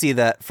certainly see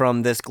that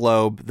from this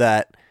globe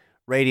that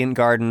Radiant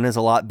Garden is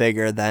a lot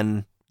bigger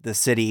than the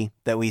city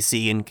that we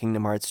see in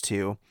Kingdom Hearts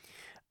 2.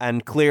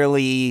 And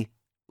clearly,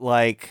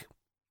 like,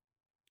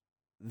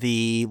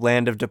 the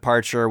Land of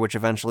Departure, which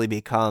eventually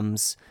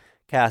becomes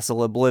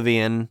Castle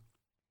Oblivion,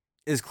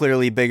 is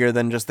clearly bigger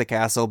than just the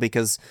castle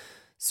because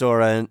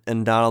Sora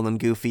and Donald and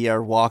Goofy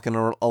are walking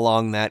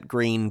along that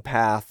green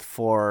path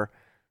for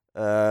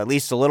at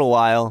least a little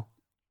while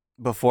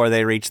before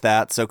they reach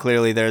that. So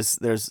clearly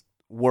there's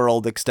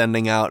world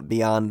extending out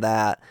beyond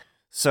that.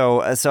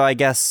 So I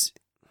guess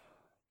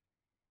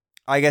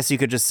you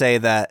could just say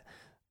that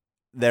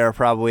there are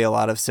probably a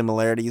lot of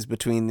similarities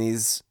between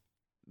these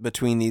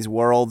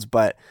worlds,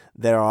 but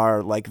there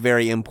are like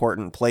very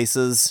important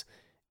places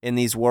in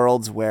these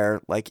worlds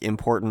where like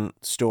important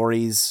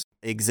stories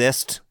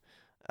exist,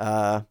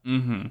 or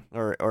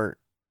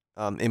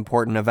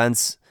important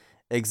events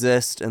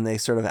exist, and they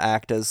sort of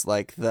act as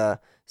like the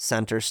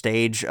center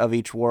stage of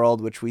each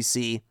world, which we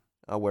see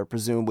where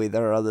presumably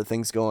there are other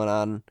things going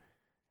on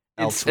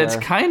elsewhere. It's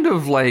kind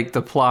of like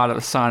the plot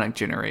of Sonic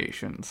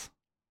Generations.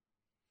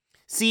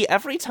 See,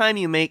 every time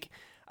you make,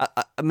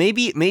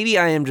 maybe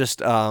I am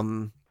just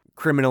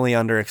criminally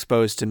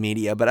underexposed to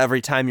media, but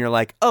every time you're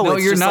like, no,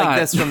 it's you're just not. like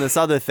this from this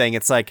other thing,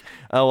 it's like,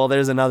 oh, well,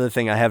 there's another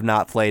thing I have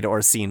not played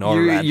or seen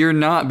or read. You're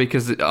not,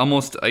 because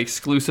almost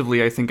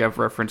exclusively I think I've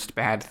referenced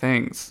bad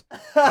things.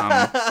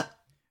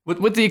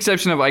 With the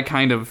exception of I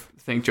kind of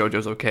think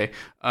JoJo's okay.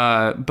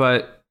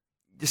 But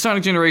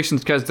Sonic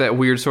Generations does that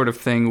weird sort of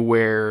thing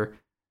where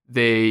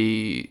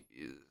there's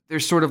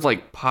sort of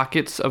like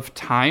pockets of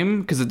time,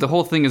 because the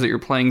whole thing is that you're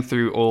playing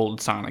through old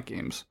Sonic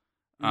games.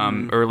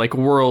 Or like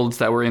worlds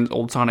that were in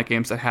old Sonic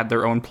games that had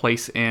their own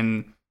place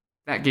in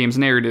that game's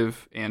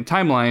narrative and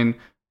timeline,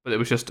 but it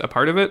was just a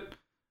part of it.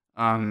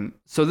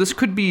 So this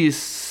could be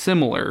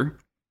similar,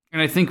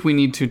 and I think we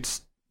need to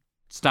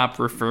stop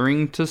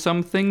referring to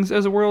some things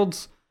as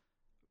worlds,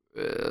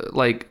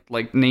 like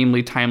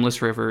namely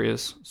Timeless River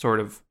is sort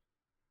of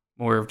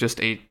more of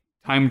just a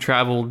time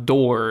travel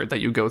door that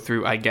you go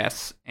through, I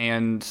guess,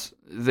 and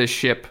the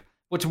ship.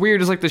 What's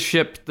weird is like the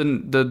ship, the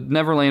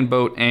Neverland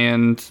boat,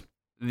 and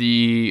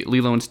the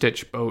Lilo and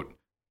Stitch boat.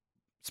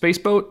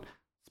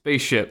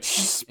 Spaceship.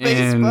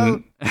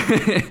 Spaceboat.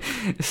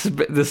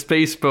 The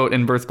space boat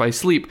in Birth by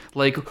Sleep.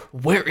 Like,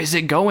 where is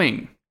it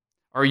going?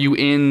 Are you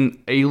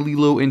in a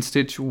Lilo and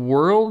Stitch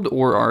world,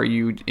 or are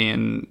you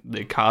in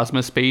the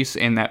Cosmospace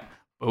and that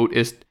boat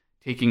is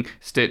taking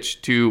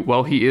Stitch to,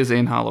 well, he is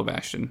in Hollow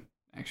Bastion,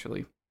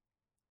 actually.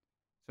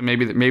 So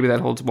maybe that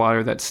holds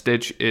water, that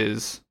Stitch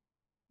is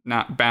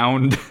not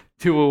bound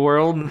to a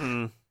world.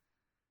 Mm-hmm.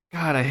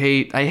 God, I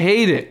hate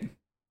it.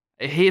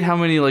 I hate how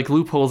many like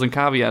loopholes and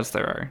caveats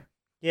there are.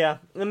 Yeah,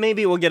 and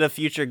maybe we'll get a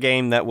future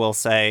game that will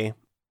say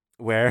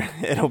where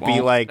it'll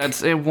be like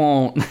it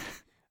won't.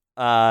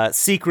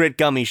 Secret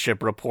Gummy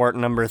Ship Report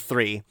number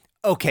 3.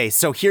 Okay,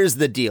 so here's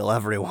the deal,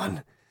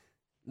 everyone.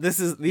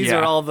 These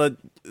are all the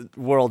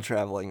world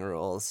traveling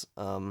rules.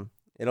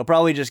 It'll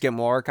probably just get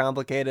more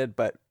complicated,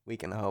 but we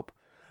can hope.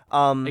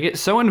 I get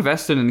so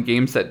invested in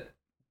games that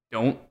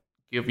don't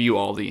give you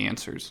all the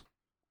answers.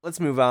 Let's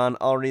move on.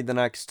 I'll read the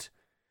next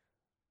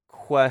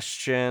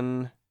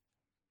question.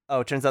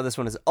 Oh, it turns out this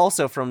one is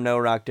also from No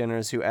Rock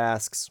Dinners, who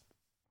asks,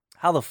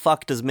 how the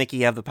fuck does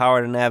Mickey have the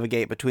power to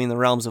navigate between the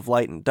realms of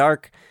light and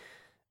dark?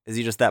 Is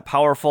he just that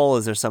powerful?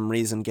 Is there some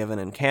reason given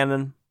in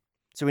canon?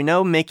 So we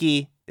know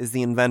Mickey is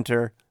the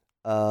inventor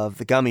of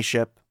the gummy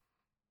ship,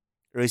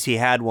 or at least he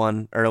had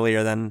one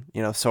earlier than,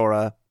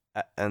 Sora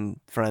and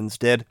friends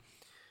did.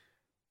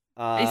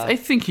 I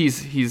think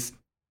he's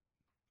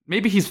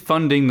maybe he's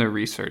funding the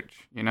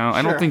research, I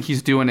Sure. don't think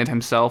he's doing it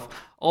himself,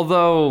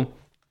 although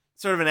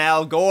Sort of an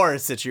Al Gore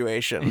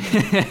situation.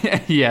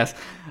 yes.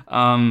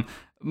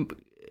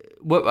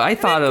 What I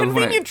thought of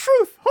Convenient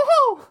truth.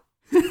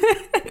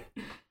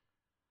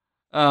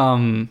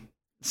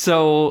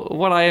 So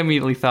what I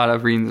immediately thought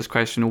of reading this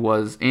question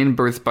was in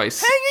Birth by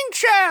Sleep. Hanging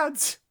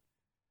chads.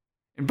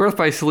 In Birth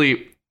by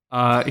Sleep,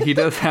 he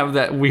does have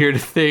that weird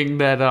thing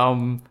that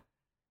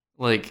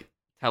like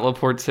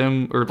teleports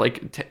him or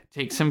like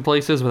takes him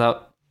places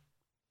without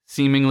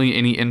seemingly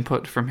any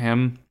input from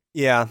him.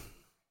 Yeah.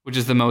 Which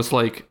is the most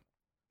like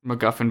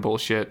MacGuffin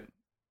bullshit.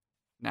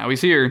 Now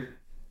he's here.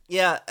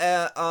 Yeah,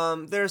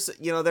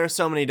 there's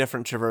so many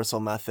different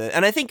traversal methods,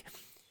 and I think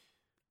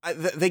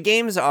the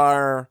games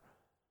are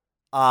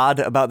odd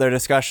about their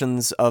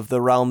discussions of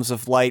the realms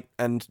of light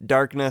and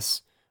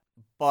darkness,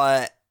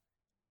 but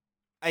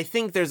I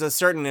think there's a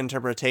certain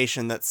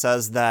interpretation that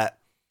says that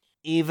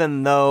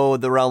even though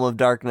the realm of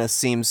darkness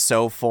seems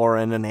so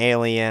foreign and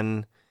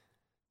alien,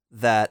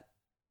 that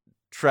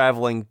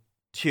traveling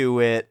to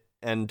it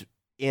and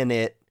in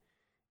it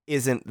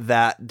isn't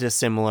that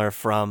dissimilar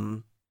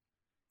from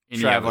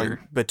Any traveling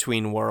other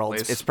between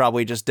worlds. place. It's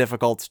probably just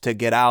difficult to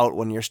get out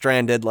when you're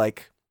stranded,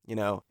 like,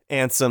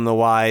 Ansem the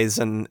Wise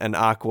and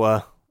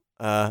Aqua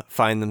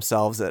find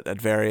themselves at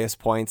various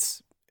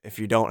points. If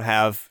you don't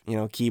have,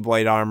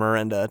 Keyblade armor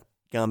and a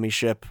gummy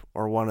ship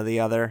or one or the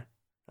other,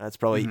 it's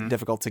probably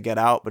difficult to get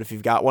out. But if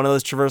you've got one of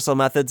those traversal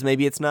methods,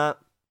 maybe it's not.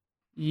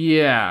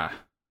 Yeah.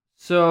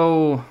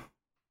 So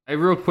I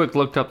real quick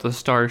looked up the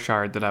Star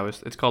Shard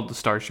it's called the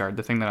Star Shard,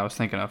 the thing that I was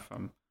thinking of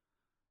from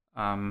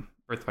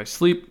Birth by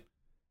Sleep.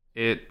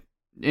 It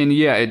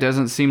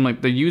doesn't seem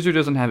like the user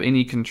doesn't have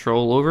any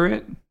control over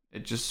it.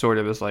 It just sort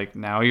of is like,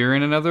 now you're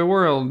in another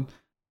world.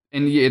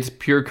 And it's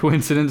pure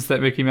coincidence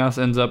that Mickey Mouse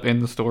ends up in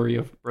the story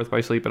of Birth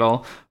by Sleep at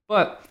all.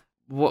 But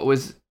what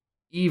was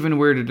even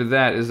weirder to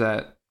that is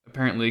that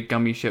apparently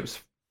gummy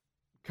ships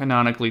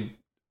canonically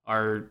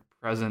are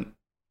present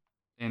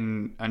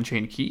in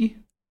Unchained Key,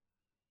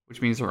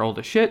 which means they're old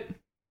as shit.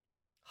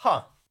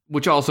 Huh.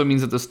 Which also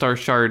means that the Star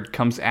Shard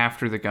comes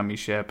after the gummy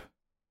ship.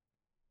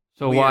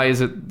 So Weird. why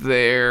is it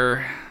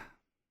there?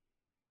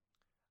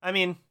 I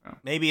mean,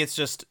 maybe it's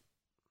just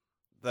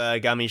the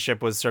gummy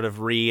ship was sort of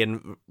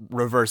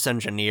reverse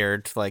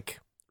engineered, like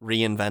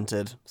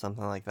reinvented,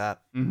 something like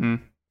that. Mm-hmm.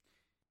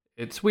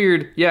 It's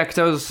weird. Yeah, because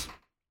I was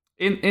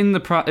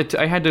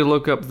I had to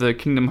look up the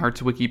Kingdom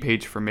Hearts wiki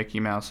page for Mickey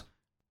Mouse,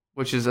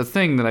 which is a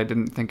thing that I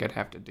didn't think I'd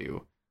have to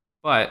do.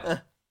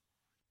 But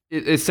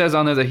it says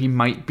on there that he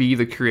might be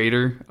the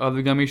creator of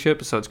the gummy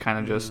ship, so it's kind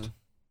of just,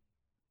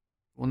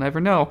 we'll never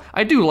know.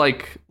 I do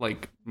like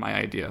my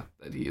idea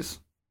that he's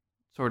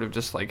sort of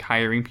just like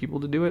hiring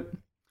people to do it.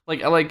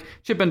 Like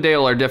Chip and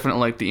Dale are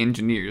definitely like the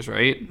engineers,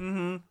 right?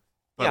 Mm-hmm.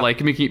 But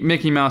like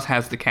Mickey Mouse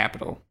has the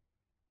capital.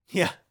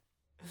 Yeah.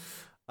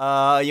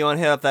 You want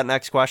to hit up that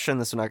next question?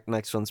 This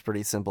next one's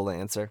pretty simple to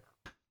answer.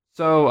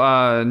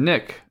 So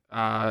Nick,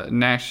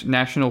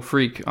 National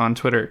Freak on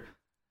Twitter,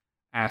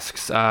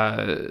 asks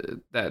that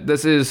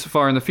this is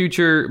far in the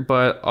future,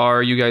 but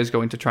are you guys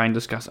going to try and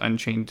discuss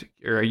Unchained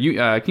or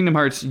Kingdom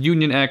Hearts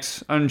Union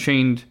X,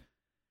 Unchained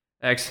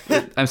X?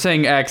 I'm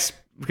saying X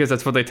because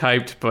that's what they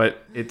typed,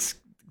 but it's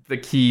the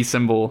key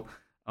symbol.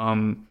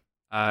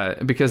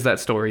 Because that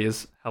story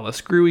is hella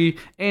screwy,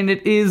 and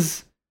it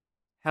is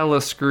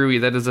hella screwy.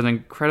 That is an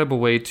incredible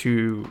way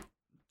to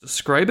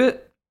describe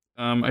it.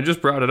 I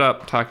just brought it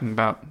up talking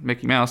about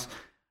Mickey Mouse.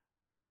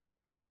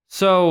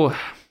 So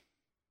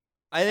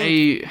I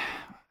think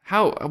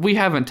we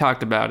haven't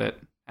talked about it,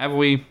 have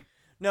we?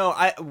 No,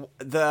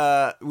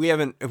 we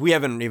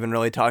haven't even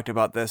really talked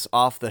about this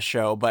off the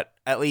show, but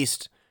at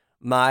least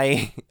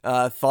my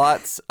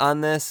thoughts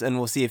on this, and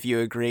we'll see if you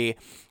agree.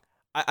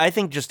 I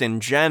think just in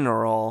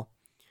general,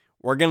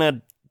 we're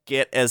gonna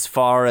get as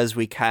far as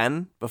we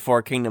can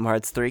before Kingdom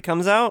Hearts 3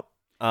 comes out.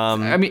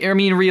 I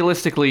mean,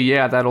 realistically,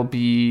 yeah, that'll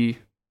be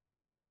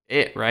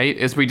it, right?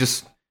 As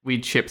we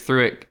chip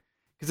through it,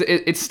 because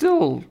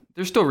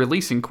they're still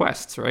releasing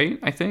quests, right?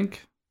 I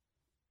think.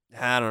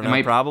 I don't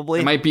know. Probably.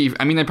 It might be.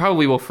 I mean, they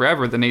probably will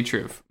forever. The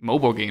nature of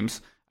mobile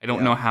games. I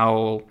don't know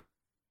how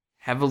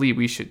heavily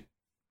we should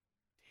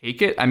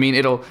take it. I mean,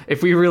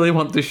 if we really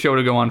want this show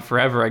to go on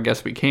forever, I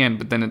guess we can.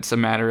 But then it's a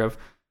matter of,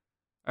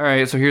 all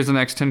right, so here's the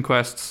next 10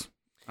 quests.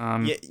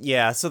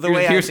 Yeah. So the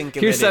way I think of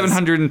it here's is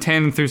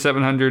 710 through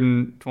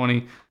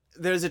 720.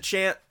 There's a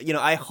chance.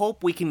 I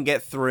hope we can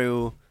get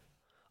through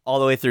all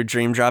the way through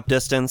Dream Drop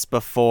Distance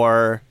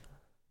before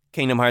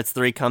Kingdom Hearts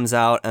 3 comes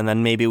out, and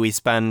then maybe we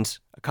spend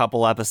a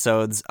couple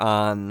episodes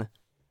on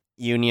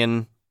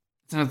Union.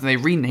 They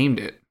renamed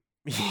it.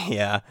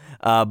 Yeah,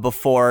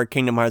 before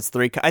Kingdom Hearts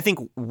 3. I think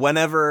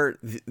whenever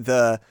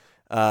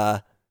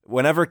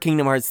whenever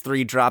Kingdom Hearts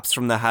 3 drops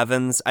from the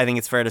heavens, I think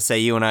it's fair to say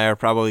you and I are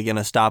probably going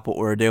to stop what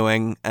we're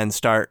doing and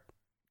start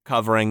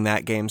covering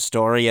that game's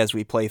story as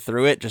we play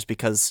through it, just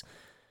because,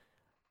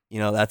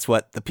 that's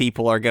what the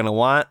people are going to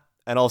want,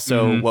 and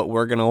also what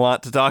we're going to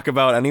want to talk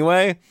about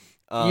anyway.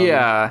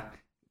 Yeah.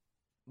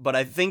 But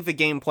I think the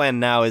game plan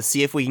now is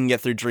see if we can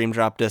get through Dream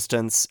Drop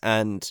Distance,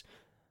 and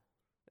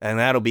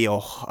that'll be a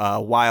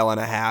while and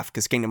a half,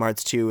 because Kingdom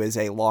Hearts 2 is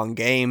a long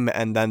game,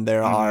 and then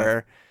there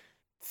are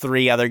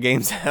 3 other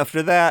games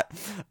after that.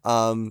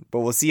 But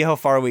we'll see how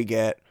far we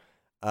get.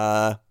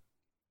 And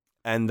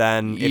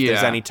then if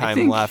there's any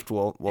time left,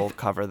 we'll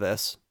cover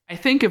this. I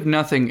think if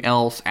nothing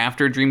else,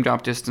 after Dream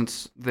Drop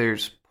Distance,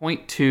 there's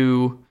Point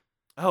 2.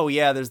 Oh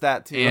yeah, there's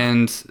that too.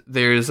 And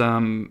there's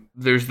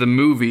the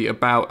movie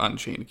about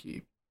Unchained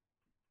Key.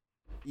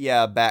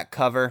 Yeah, back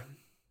cover.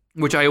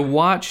 Which I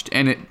watched,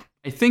 and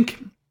I think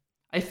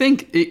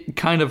it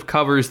kind of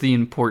covers the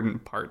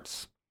important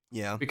parts.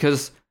 Yeah.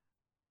 Because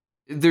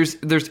there's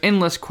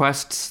endless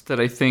quests that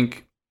I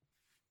think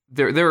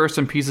there are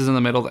some pieces in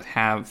the middle that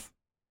have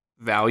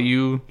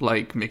value,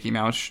 like Mickey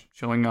Mouse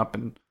showing up,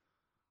 and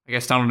I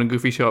guess Donald and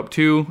Goofy show up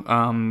too.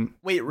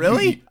 Wait,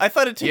 really? I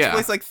thought it takes Yeah.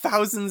 place like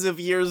thousands of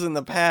years in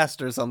the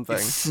past or something.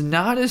 It's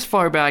not as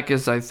far back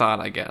as I thought,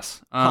 I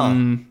guess.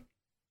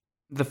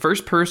 The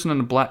first person in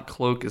a black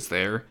cloak is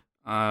there.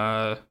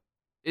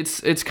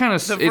 It's kind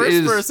of The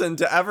first person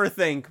to ever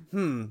think,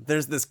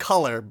 there's this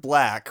color,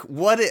 black.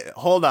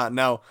 Hold on,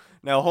 now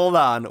hold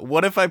on.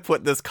 What if I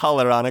put this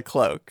color on a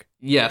cloak?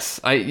 Yes,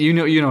 you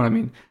know what I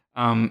mean.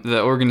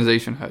 The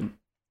organization head.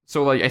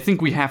 So like I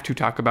think we have to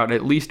talk about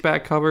at least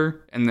back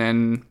cover, and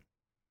then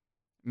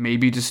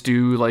maybe just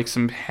do like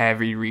some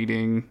heavy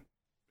reading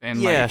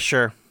and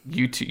sure.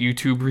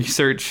 YouTube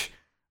research.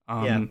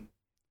 I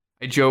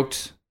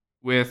joked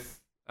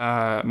with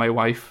my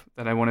wife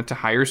that I wanted to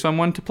hire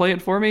someone to play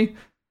it for me,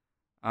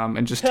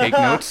 and just take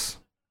notes.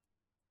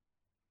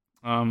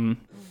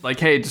 Like,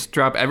 hey, just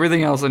drop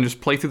everything else and just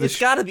play through this.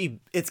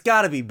 It's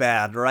gotta be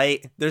bad,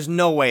 right? There's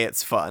no way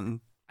it's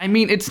fun. I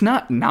mean, it's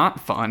not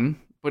fun,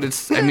 but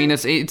it's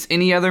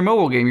any other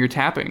mobile game. You're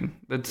tapping.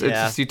 It's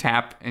just you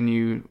tap and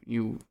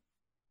you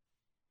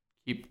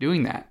keep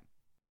doing that.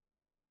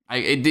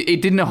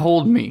 It didn't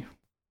hold me.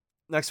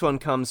 Next one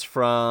comes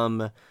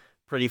from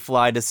Pretty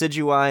Fly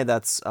Decidui.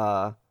 That's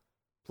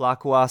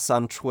Plaquas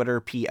on Twitter,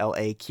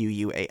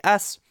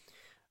 Plaquas.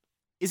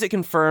 Is it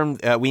confirmed?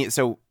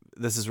 So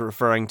this is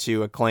referring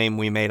to a claim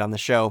we made on the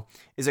show.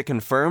 Is it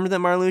confirmed that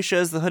Marluxia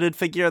is the hooded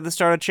figure at the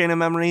start of Chain of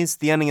Memories?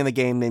 The ending of the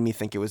game made me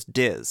think it was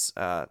Diz.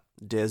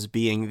 Diz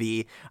being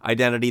the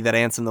identity that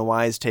Ansem the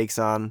Wise takes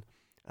on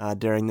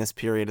during this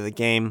period of the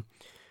game.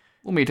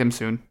 We'll meet him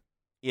soon.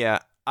 Yeah,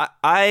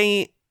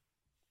 I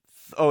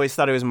always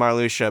thought it was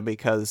Marluxia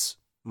because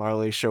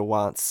Marluxia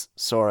wants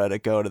Sora to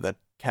go to the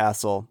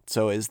castle,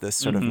 so is this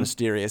sort of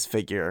mysterious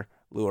figure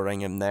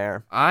luring him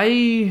there.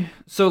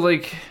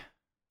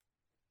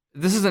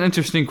 This is an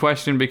interesting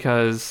question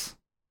because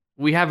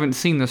we haven't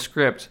seen the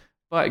script,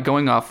 but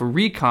going off of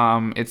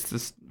Recom,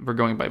 we're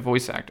going by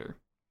voice actor.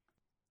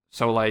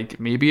 So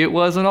like maybe it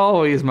wasn't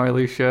always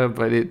Marluxia,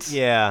 but it's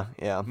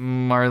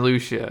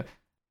Marluxia.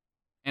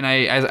 And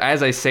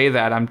as I say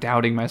that, I'm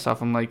doubting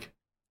myself. I'm like,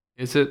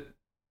 is it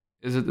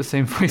the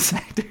same voice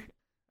actor?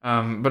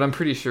 But I'm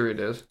pretty sure it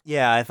is.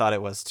 Yeah, I thought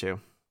it was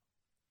too.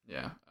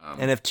 Yeah.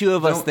 And if two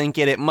of us think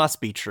it must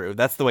be true.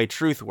 That's the way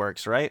truth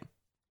works, right?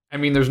 I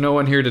mean, there's no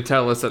one here to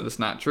tell us that it's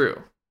not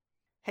true.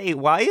 Hey,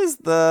 why is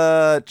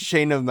the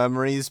Chain of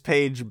Memories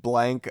page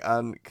blank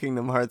on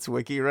Kingdom Hearts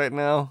Wiki right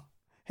now?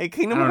 Hey,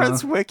 Kingdom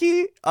Hearts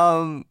Wiki?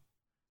 I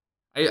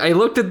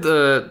looked at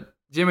the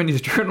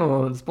Jiminy's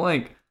journal and it's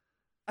blank.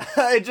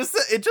 it just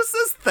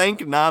says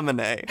thank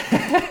Nominee.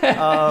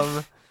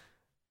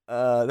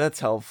 That's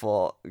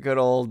helpful. Good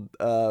old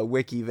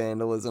wiki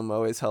vandalism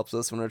always helps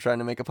us when we're trying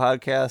to make a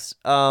podcast.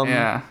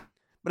 Yeah.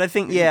 But I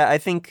think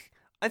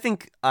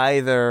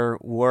either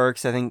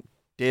works. I think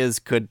Diz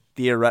could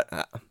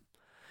theoretically.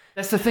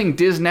 That's the thing.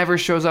 Diz never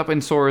shows up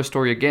in Sora's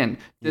story again.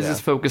 Diz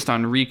is focused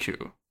on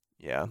Riku.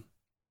 Yeah.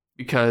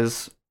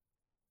 Because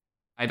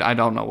I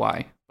don't know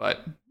why,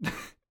 but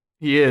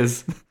he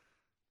is.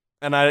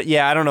 And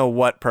I don't know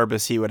what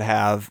purpose he would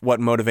have, what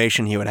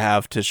motivation he would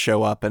have to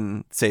show up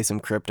and say some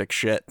cryptic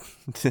shit.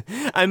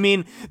 I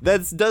mean,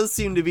 that does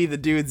seem to be the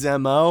dude's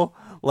MO.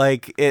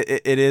 Like,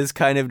 it is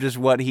kind of just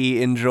what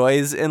he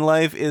enjoys in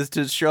life, is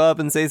to show up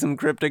and say some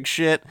cryptic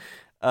shit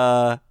in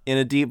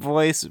a deep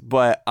voice.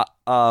 But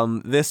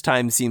this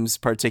time seems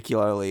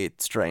particularly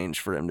strange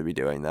for him to be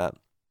doing that.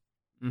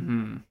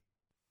 Mm-hmm.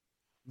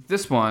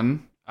 This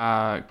one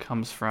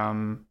comes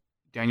from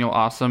Daniel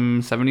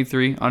Awesome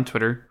 73 on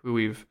Twitter, who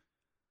we've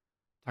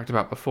talked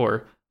about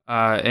before.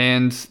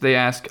 And they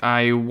ask,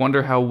 I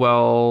wonder how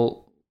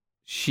well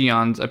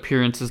Shion's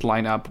appearances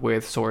line up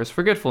with Sora's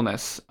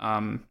forgetfulness.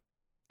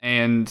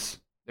 And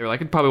they're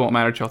like, it probably won't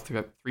matter till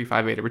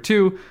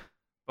 358/2,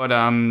 but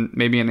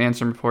maybe an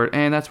Ansem report,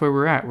 and that's where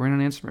we're at. We're in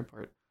an Ansem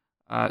report.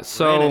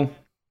 We're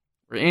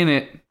in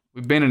it.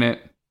 We've been in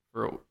it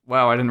for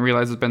wow. I didn't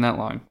realize it's been that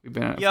long. We've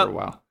been in it for a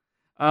while.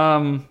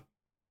 And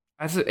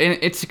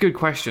it's a good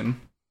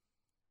question.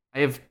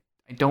 I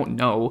don't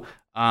know.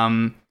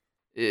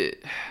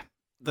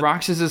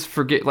 Roxas's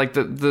forget, like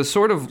the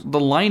sort of the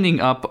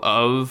lining up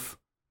of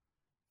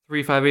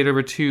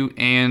 358/2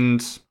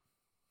 and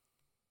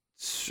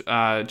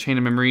Chain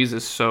of Memories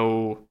is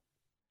so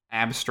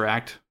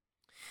abstract.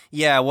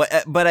 Yeah,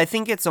 but I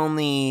think it's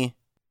only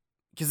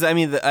because I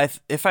mean,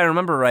 if I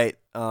remember right,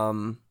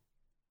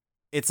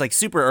 it's like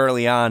super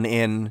early on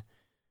in,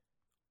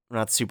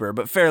 not super,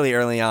 but fairly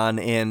early on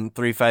in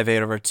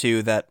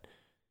 358/2 that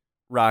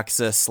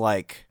Roxas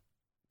like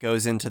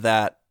goes into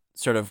that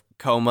sort of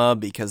coma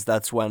because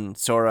that's when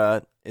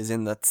Sora is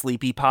in the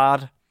sleepy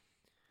pod.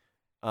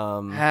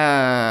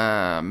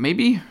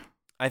 Maybe.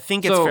 I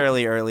think it's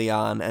fairly early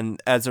on, and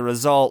as a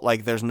result,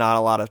 like there's not a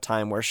lot of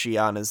time where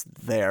Xion is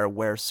there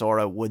where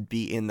Sora would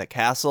be in the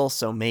castle.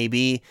 So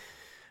maybe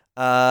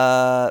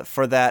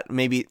for that,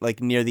 maybe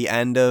like near the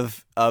end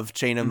of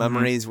Chain of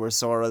Memories where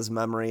Sora's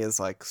memory is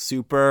like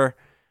super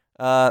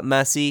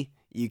messy,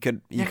 you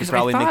could 'cause I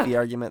probably make thought- the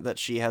argument that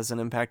she has an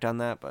impact on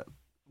that, but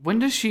When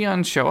does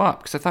Shion show up?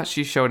 Because I thought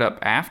she showed up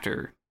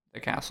after the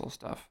castle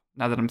stuff.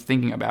 Now that I'm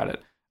thinking about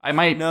it, I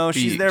might no, be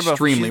she's there.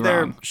 extremely She's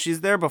there. wrong.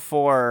 She's there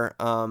before.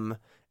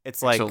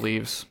 It's like Exo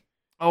leaves.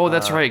 Oh,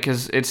 that's uh, right,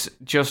 because it's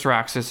just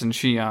Roxas and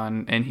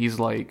Shion, and he's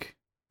like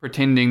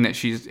pretending that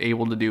she's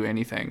able to do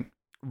anything.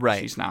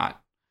 right. She's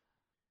not.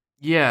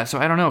 Yeah, so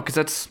I don't know, because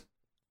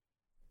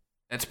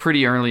that's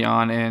pretty early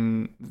on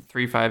in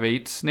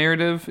 358's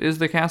narrative is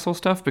the castle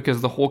stuff,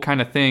 because the whole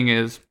kind of thing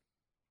is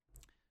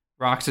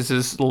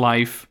Roxas's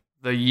life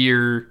the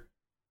year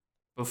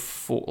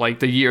before, like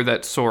the year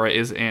that Sora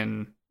is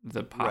in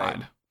the pod.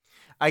 Right.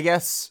 I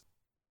guess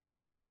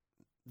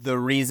the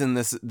reason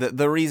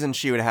the reason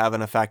she would have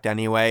an effect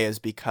anyway is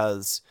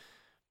because,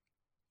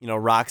 you know,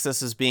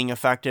 Roxas is being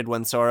affected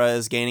when Sora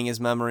is gaining his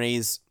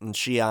memories, and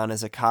Shion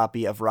is a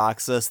copy of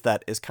Roxas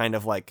that is kind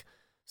of like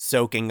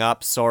soaking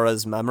up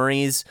Sora's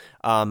memories.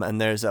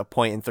 And there's a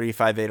point in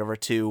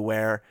 358/2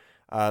 where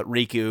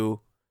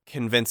Riku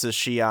convinces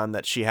Shion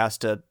that she has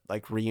to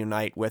like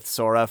reunite with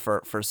Sora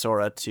for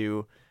Sora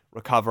to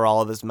recover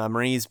all of his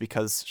memories,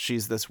 because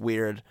she's this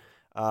weird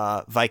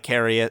not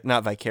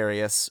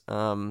vicarious,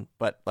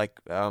 but like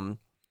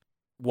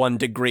 1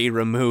 degree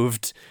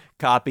removed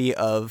copy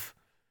of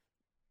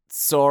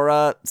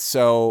Sora.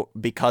 So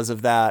because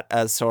of that,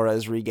 as Sora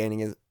is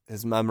regaining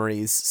his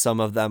memories, some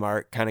of them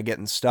are kind of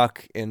getting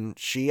stuck in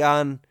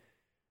Shion.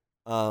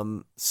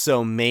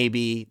 So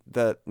maybe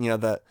the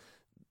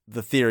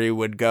theory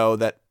would go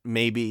that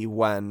maybe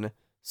when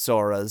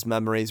Sora's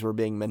memories were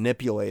being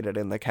manipulated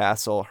in the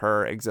castle,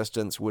 her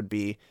existence would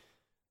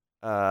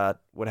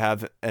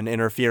have an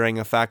interfering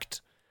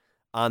effect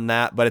on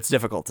that, but it's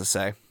difficult to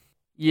say.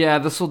 Yeah,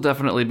 this will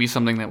definitely be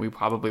something that we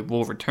probably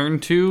will return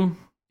to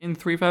in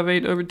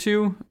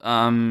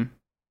 358/2.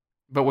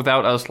 But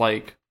without us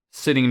like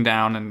sitting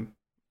down and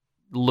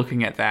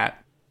looking at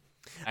that,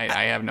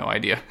 I have no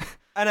idea.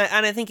 And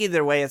I think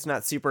either way, it's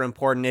not super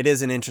important. It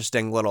is an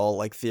interesting little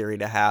like theory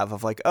to have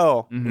of like,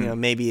 you know,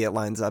 maybe it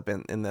lines up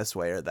in this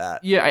way or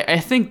that. Yeah, I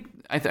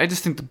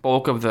just think the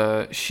bulk of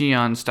the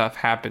Shion stuff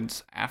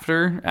happens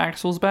after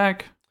Axel's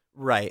back.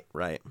 Right.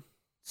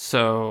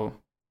 So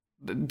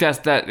that's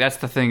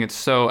the thing. It's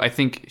so, I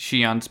think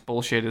Shion's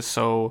bullshit is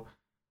so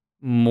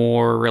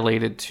more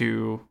related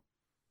to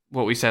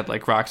what we said,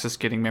 like Roxas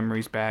getting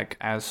memories back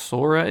as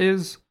Sora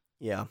is.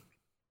 Yeah.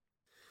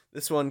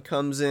 This one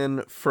comes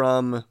in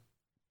from...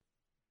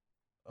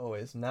 Oh,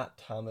 it's not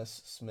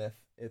Thomas Smith.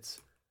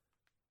 It's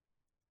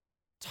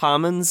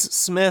Tommen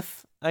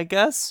Smith, I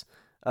guess.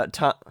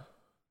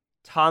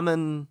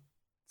 Tommen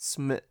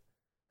Smith.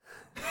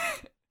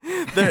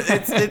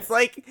 It's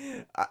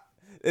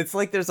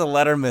like there's a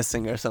letter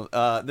missing or something.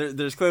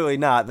 There's clearly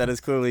not. That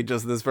is clearly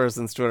just this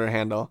person's Twitter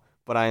handle.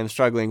 But I am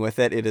struggling with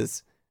it. It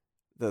is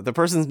the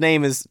person's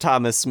name is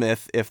Thomas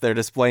Smith. If their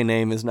display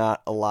name is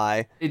not a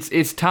lie,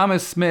 it's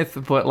Thomas Smith,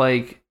 but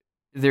like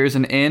there's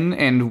an N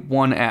and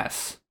 1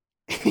 S.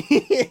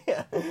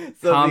 Yeah.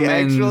 So Tommen the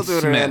actual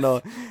Twitter Smith.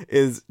 handle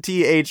is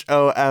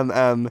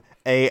THOMMAN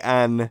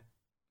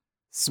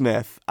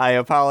Smith. I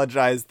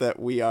apologize that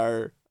we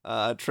are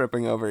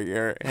tripping over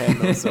your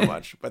handle so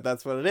much, but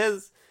that's what it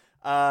is.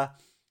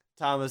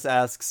 Thomas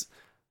asks,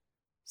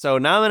 so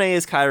Naminé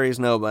is Kairi's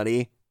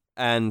nobody,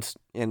 and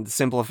in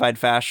simplified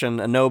fashion,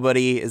 a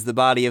nobody is the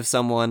body of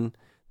someone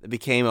that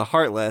became a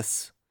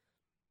Heartless.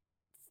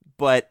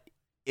 But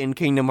in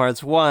Kingdom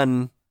Hearts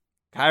 1,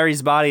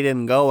 Kairi's body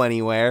didn't go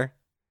anywhere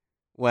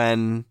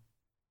when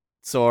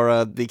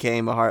Sora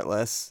became a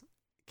Heartless,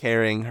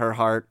 carrying her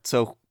heart.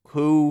 So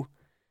who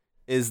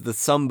is the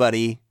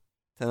somebody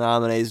to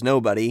Naminé's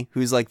nobody?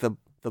 Who's like the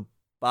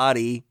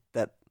body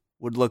that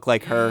would look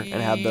like her and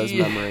have those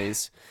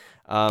memories?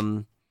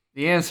 The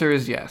answer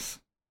is yes.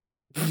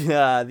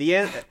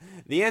 The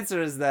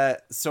answer is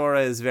that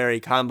Sora is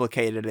very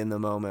complicated in the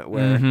moment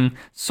where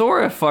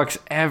Sora fucks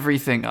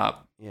everything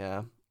up.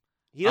 yeah.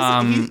 He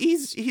doesn't,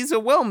 he's a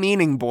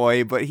well-meaning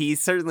boy, but he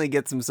certainly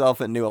gets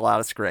himself into a lot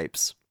of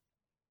scrapes.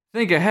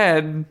 Think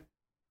ahead.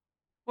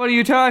 What are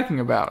you talking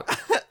about?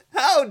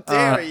 How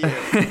dare you?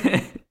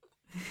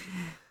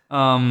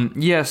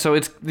 Yeah, so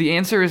it's the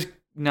answer is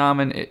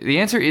the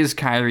answer is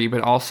Kairi,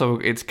 but also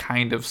it's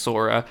kind of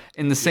Sora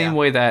in the same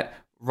way that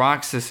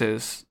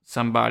Roxas's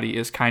somebody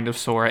is kind of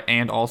Sora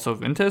and also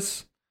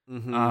Ventus.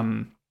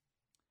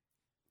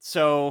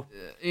 So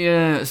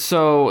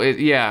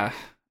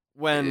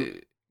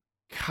when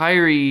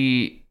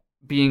Kairi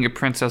being a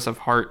princess of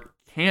heart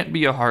can't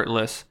be a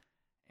Heartless,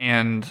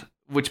 and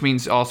which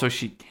means also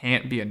she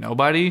can't be a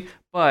nobody,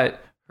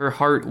 but her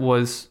heart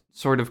was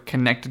sort of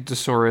connected to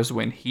Sora's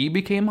when he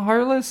became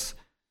Heartless,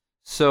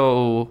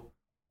 so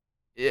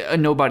a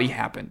nobody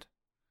happened.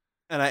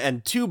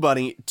 And two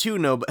buddies.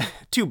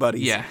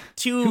 Yeah,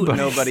 Two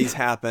nobodies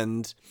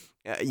happened.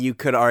 You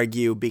could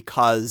argue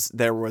because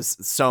there was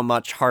so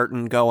much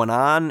hearting going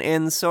on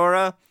in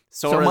Sora's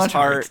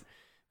heart,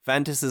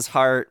 Ventus's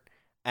heart,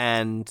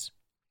 and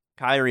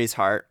Kairi's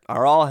heart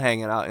are all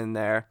hanging out in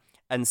there.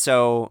 And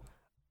so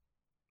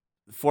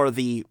for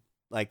the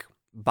like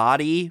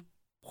body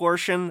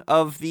portion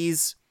of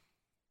these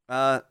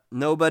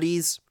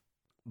nobodies,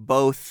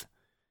 both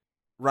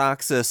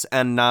Roxas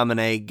and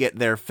Naminé get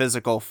their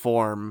physical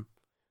form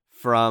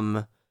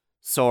from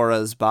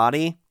Sora's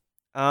body.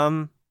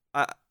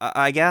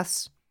 I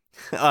guess.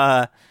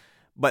 But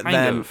Kind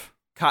then of.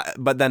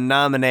 but then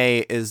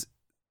Naminé is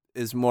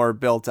more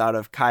built out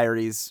of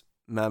Kairi's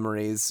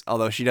memories,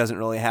 although she doesn't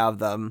really have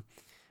them,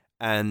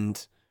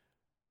 and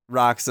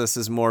Roxas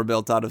is more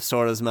built out of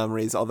Sora's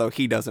memories, although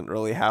he doesn't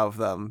really have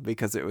them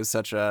because it was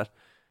such a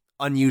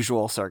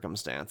unusual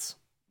circumstance.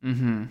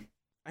 Mm-hmm.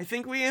 I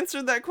think we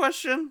answered that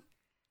question.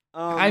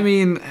 I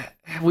mean,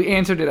 we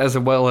answered it as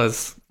well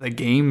as the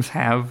games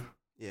have.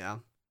 Yeah.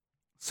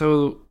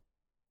 So,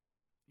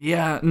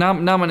 yeah,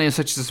 Naminé is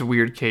such this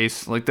weird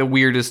case, like the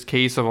weirdest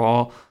case of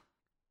all.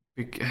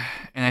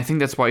 And I think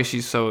that's why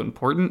she's so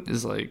important,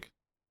 is like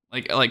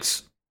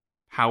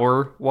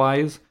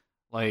power-wise.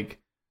 Like,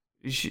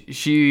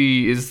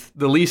 she is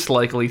the least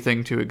likely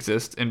thing to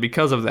exist, and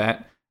because of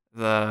that,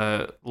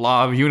 the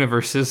law of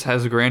universes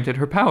has granted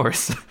her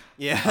powers.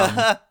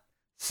 Yeah.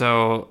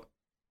 So,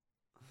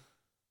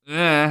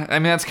 I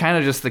mean, that's kind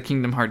of just the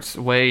Kingdom Hearts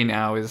way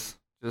now, is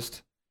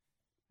just,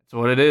 it's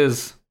what it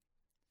is.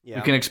 Yeah.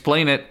 We can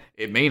explain it.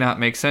 It may not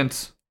make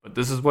sense, but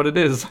this is what it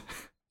is.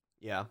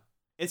 Yeah.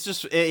 It's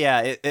just,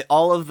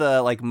 all of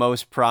the like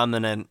most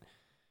prominent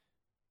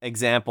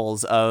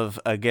examples of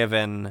a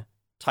given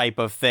type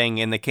of thing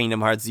in the Kingdom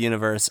Hearts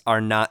universe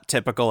are not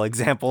typical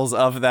examples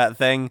of that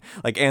thing.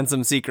 Like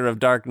Ansem Seeker of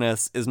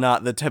Darkness is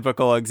not the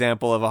typical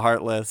example of a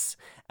Heartless,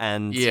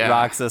 and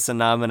Roxas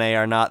and Naminé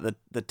are not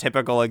the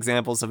typical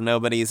examples of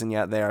nobodies, and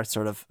yet they are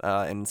sort of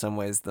in some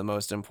ways the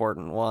most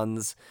important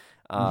ones.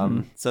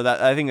 So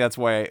that, I think that's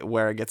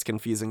where it gets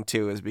confusing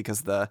too, is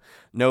because the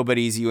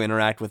nobodies you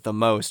interact with the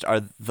most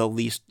are the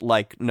least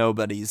like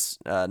nobodies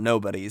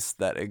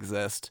that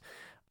exist.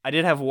 I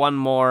did have one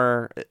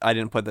more. I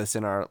didn't put this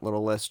in our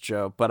little list,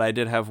 Joe, but I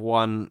did have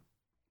one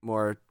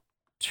more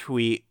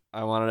tweet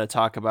I wanted to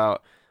talk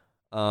about.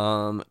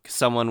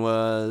 Someone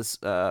was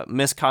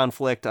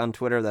Misconflict on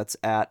Twitter. That's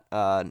at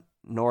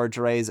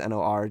Nordreys,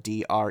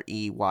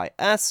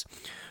 Nordreys,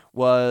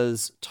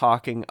 was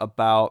talking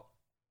about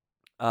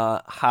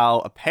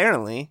how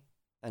apparently,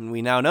 and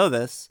we now know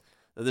this,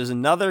 that there's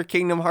another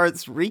Kingdom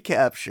Hearts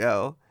recap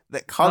show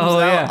that comes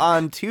out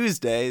on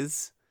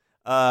Tuesdays,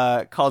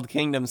 called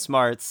Kingdom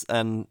Smarts,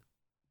 and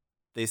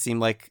they seem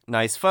like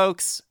nice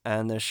folks,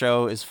 and the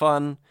show is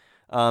fun.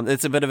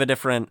 It's a bit of a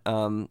different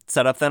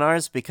setup than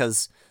ours,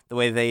 because the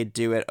way they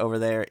do it over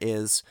there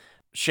is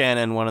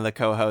Shannon, one of the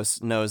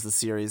co-hosts, knows the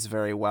series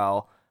very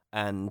well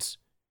and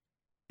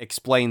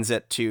explains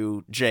it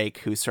to Jake,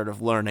 who's sort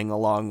of learning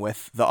along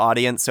with the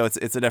audience. So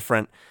it's a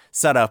different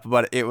setup,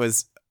 but it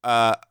was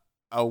a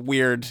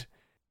weird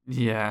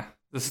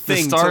The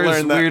thing stars to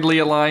learn weirdly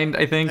aligned,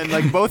 I think. And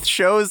like both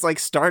shows like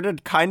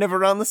started kind of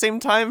around the same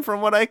time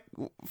from what I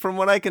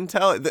can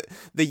tell. The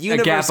universe,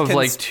 a gap of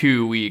like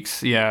 2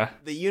 weeks. Yeah.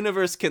 The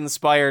universe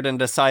conspired and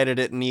decided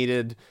it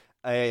needed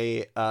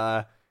a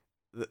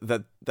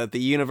that the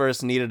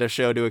universe needed a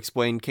show to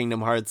explain Kingdom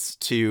Hearts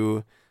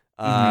to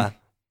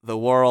the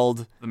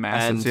world, the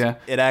masses. And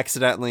it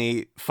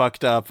accidentally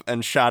fucked up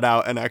and shot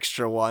out an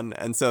extra one,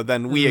 and so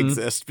then we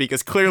exist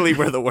because clearly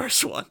we're the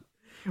worst one.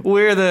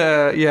 We're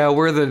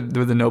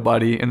the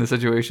nobody in the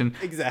situation.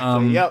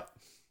 Exactly. Yep.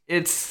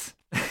 It's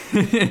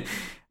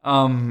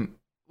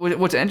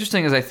what's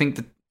interesting is I think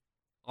that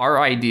our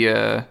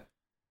idea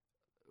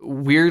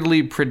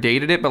weirdly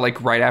predated it, but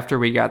like right after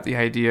we got the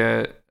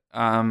idea,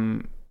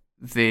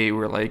 they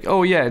were like,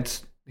 "Oh yeah,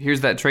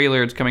 here's that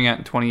trailer. It's coming out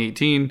in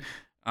 2018."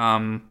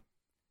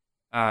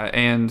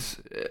 And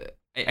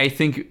I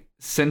think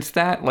since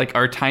that, like,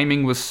 our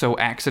timing was so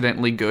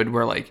accidentally good,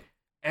 where like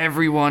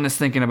everyone is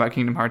thinking about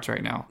Kingdom Hearts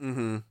right now.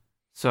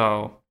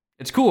 So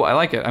it's cool. I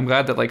like it. I'm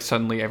glad that like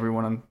suddenly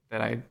everyone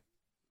that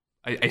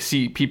I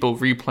see people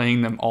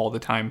replaying them all the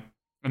time,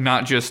 and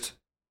not just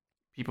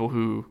people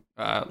who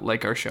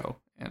like our show.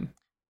 And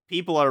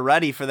people are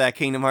ready for that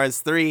Kingdom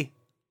Hearts 3.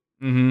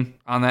 On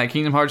that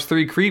Kingdom Hearts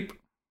 3 creep.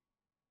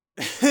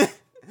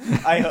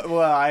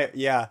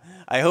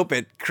 I hope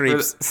it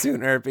creeps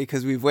sooner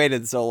because we've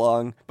waited so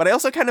long. But I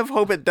also kind of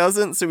hope it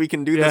doesn't, so we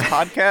can do this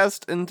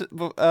podcast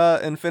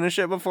and finish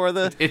it before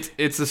the.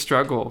 It's a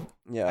struggle.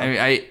 Yeah, I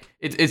mean,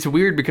 it's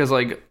weird because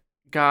like,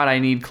 God, I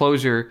need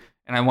closure,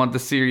 and I want the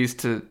series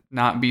to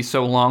not be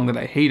so long that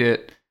I hate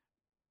it.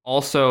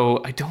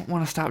 Also, I don't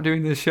want to stop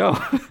doing this show.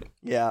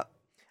 Yeah,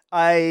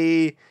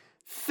 I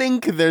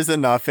think there's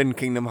enough in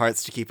Kingdom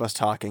Hearts to keep us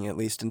talking, at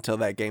least until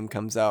that game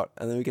comes out,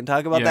 and then we can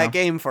talk about that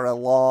game for a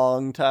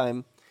long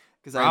time,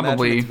 because I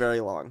imagine it's very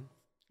long.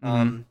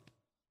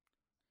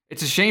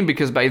 It's a shame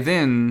because by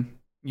then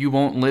you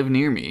won't live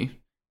near me,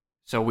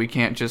 so we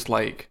can't just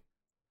like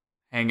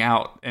hang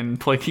out and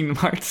play Kingdom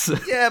Hearts.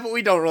 Yeah, but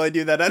we don't really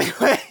do that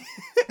anyway.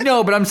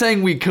 No, but I'm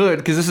saying we could,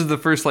 because this is the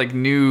first like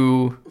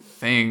new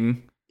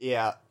thing.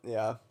 Yeah.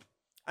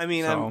 I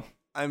mean, so.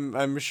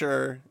 I'm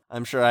sure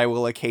I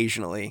will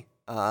occasionally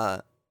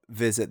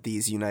visit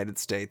these United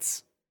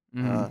States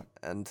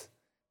and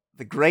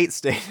the great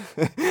state.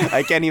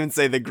 I can't even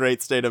say the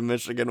great state of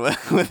Michigan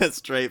with a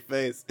straight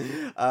face.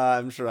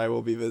 I'm sure I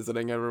will be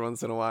visiting every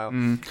once in a while.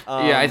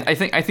 Yeah, I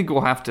think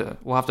we'll have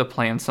to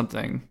plan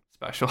something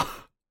special.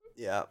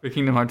 Yeah, for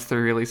Kingdom Hearts 3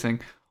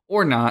 releasing,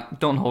 or not.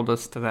 Don't hold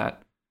us to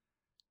that.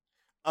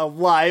 A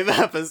live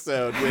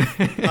episode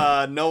with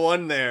no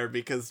one there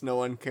because no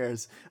one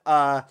cares.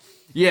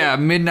 Yeah,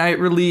 midnight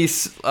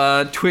release,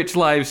 Twitch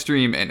live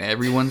stream, and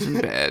everyone's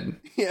in bed.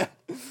 Yeah.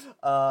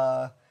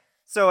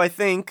 So I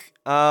think,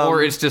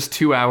 or it's just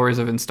 2 hours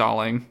of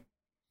installing.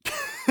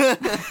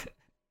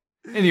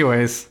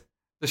 Anyways,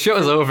 the show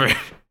is over.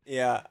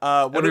 Yeah.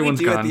 What Everyone's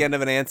do we do gone. at the end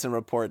of an Ansem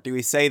report? Do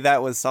we say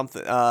that was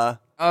something?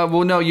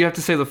 Well, no, you have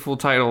to say the full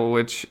title,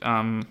 which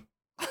Oh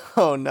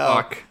no.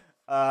 fuck.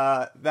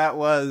 That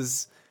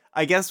was.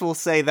 I guess we'll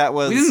say that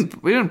was.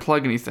 We didn't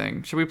plug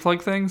anything. Should we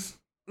plug things?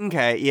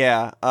 Okay.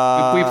 Yeah.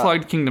 We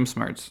plugged Kingdom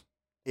Smarts.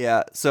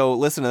 Yeah. So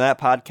listen to that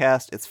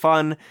podcast. It's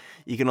fun.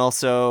 You can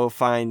also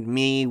find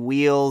me,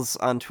 Wheels,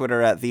 on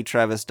Twitter at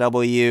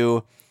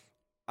TheTravisW.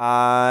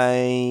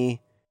 I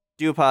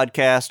do a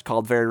podcast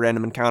called Very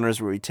Random Encounters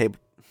where we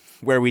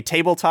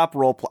tabletop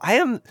roleplay. I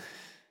am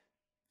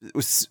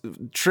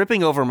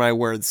tripping over my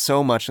words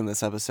so much in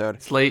this episode.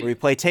 It's late. Where we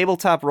play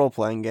tabletop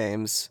role-playing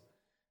games,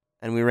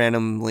 and we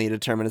randomly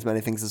determine as many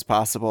things as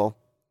possible.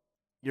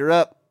 You're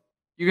up.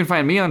 You can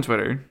find me on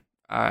Twitter,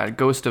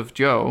 Ghost of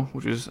Joe,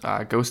 which is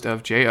Ghost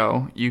of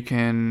Jo. You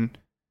can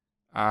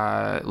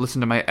listen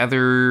to my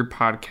other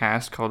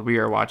podcast called We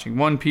Are Watching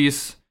One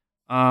Piece.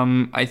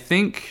 I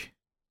think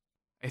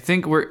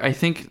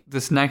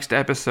this next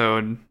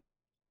episode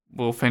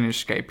will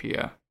finish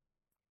Skypiea.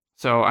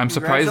 So I'm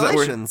surprised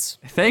that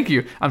Thank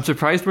you. I'm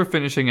surprised we're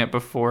finishing it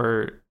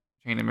before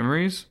Chain of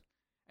Memories.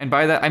 And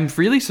by that, I'm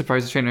really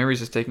surprised the Chain of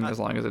Memories is taking as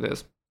long as it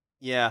is.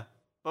 Yeah,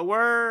 but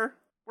we're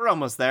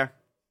almost there.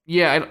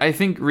 Yeah, I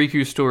think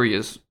Riku's story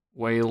is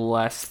way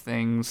less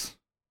things.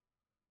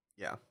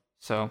 Yeah.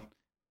 So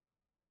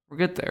we'll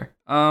get there.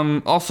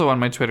 Also on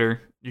my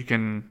Twitter, you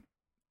can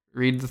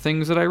read the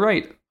things that I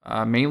write,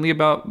 mainly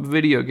about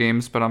video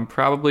games, but I'm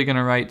probably going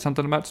to write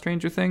something about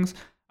Stranger Things.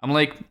 I'm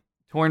like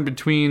torn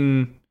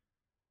between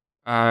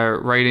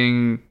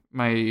writing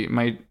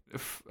my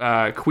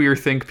queer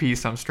think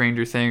piece on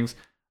Stranger Things,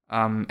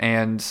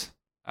 and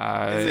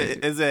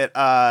is it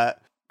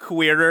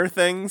queerer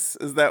things?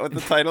 Is that what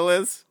the title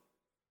is?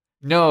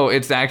 No,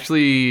 it's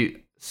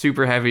actually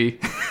super heavy.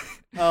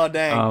 Oh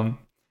dang.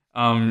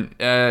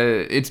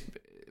 It's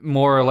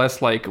more or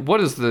less like, what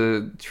does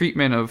the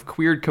treatment of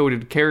queer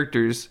coded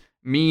characters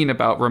mean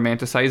about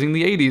romanticizing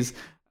the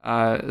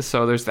 80s?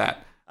 So there's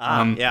that.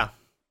 Yeah.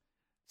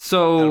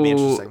 So that'll be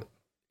interesting.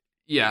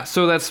 Yeah,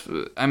 so that's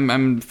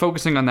I'm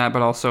focusing on that,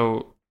 but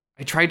also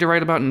I tried to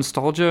write about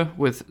nostalgia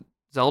with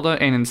Zelda,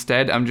 and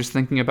instead I'm just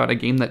thinking about a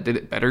game that did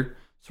it better.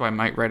 So I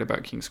might write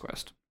about King's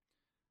Quest.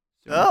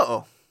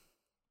 Oh,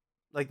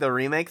 like the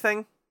remake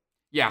thing?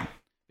 Yeah,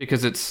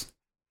 because it's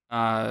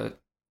good.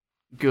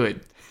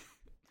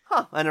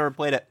 Huh, I never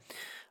played it.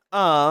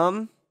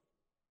 You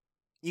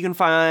can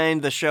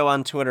find the show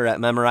on Twitter at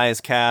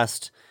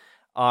MemorizeCast.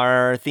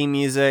 Our theme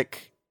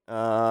music,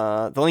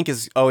 the link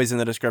is always in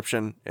the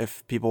description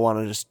if people want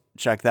to just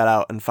check that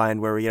out and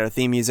find where we get our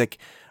theme music.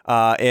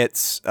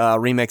 It's a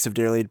remix of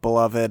Dearly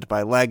Beloved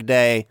by Leg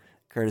Day,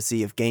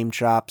 courtesy of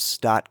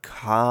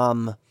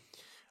GameChops.com.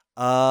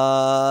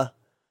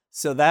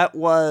 So that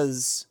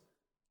was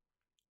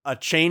a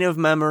Chain of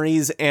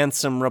Memories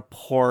Ansem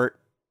report.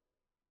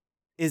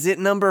 Is it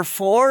number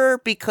 4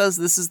 because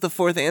this is the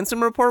 4th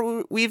Ansem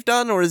report we've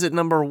done, or is it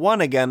number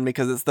 1 again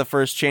because it's the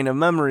first Chain of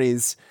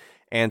Memories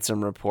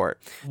Ansem report?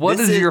 What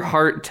does your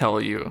heart tell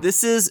you?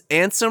 This is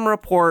Ansem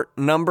report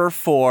number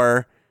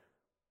 4,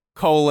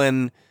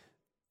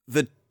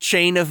 the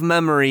Chain of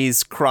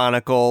Memories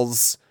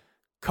Chronicles,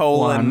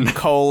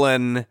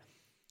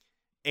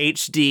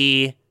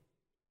 HD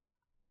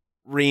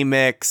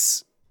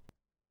remix.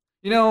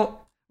 You know,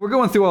 we're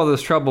going through all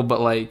this trouble,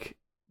 but like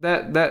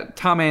that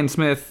Tom Ann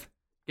Smith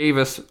gave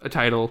us a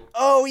title.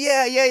 Oh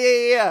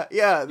yeah.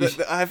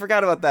 I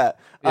forgot about that.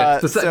 Yeah,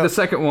 the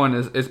second one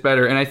is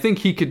better, and I think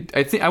he could.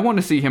 I want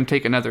to see him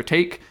take another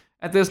take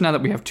at this now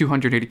that we have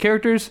 280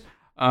 characters.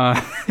 So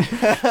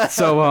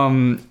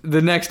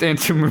the next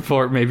Ansem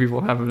report, maybe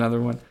we'll have another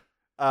one.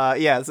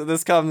 So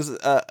this comes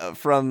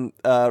from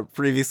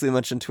previously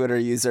mentioned Twitter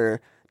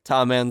user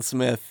Tom Ann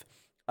Smith,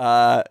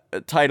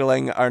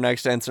 titling our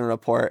next Ansem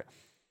report,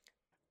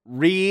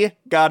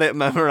 got it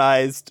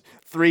memorized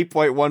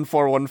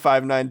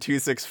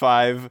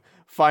 3.14159.265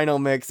 final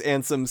mix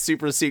Ansem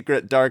super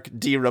secret dark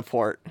D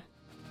report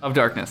of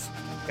darkness.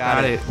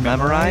 Got it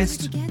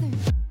memorized.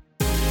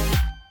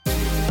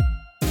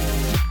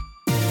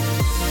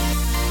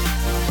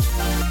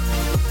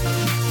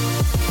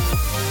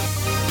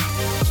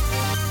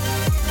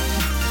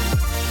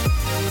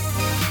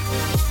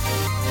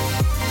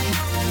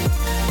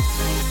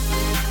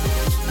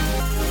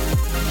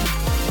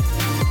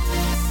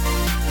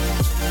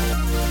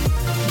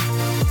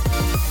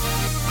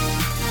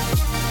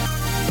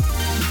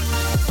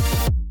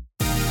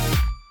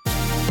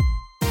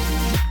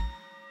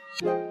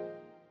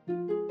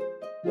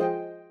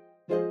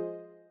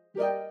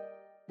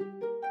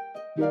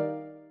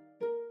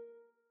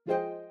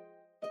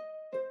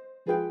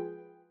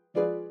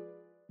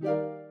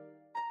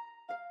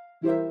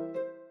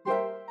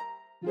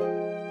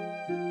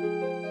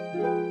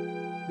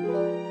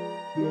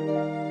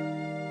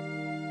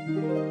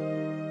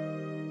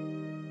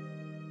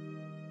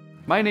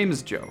 My name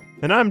is Joe,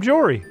 And I'm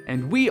Jory.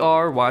 and we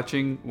are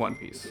watching One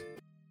Piece.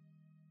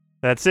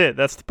 That's it.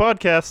 That's the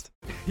podcast.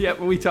 Yep,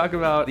 we talk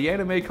about the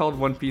anime called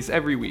One Piece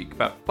every week,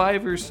 about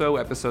 5 or so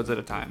episodes at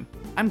a time.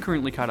 I'm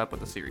currently caught up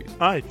with the series.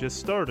 I just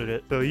started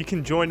it. So you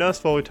can join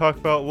us while we talk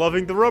about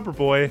loving the rubber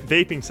boy,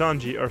 vaping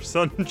Sanji, our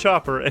son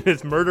Chopper, and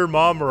his murder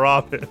mom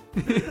Robin.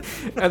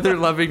 Other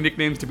loving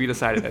nicknames to be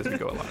decided as we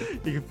go along.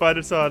 You can find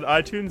us on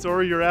iTunes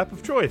or your app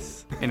of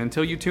choice. And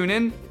until you tune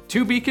in,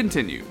 to be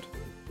continued.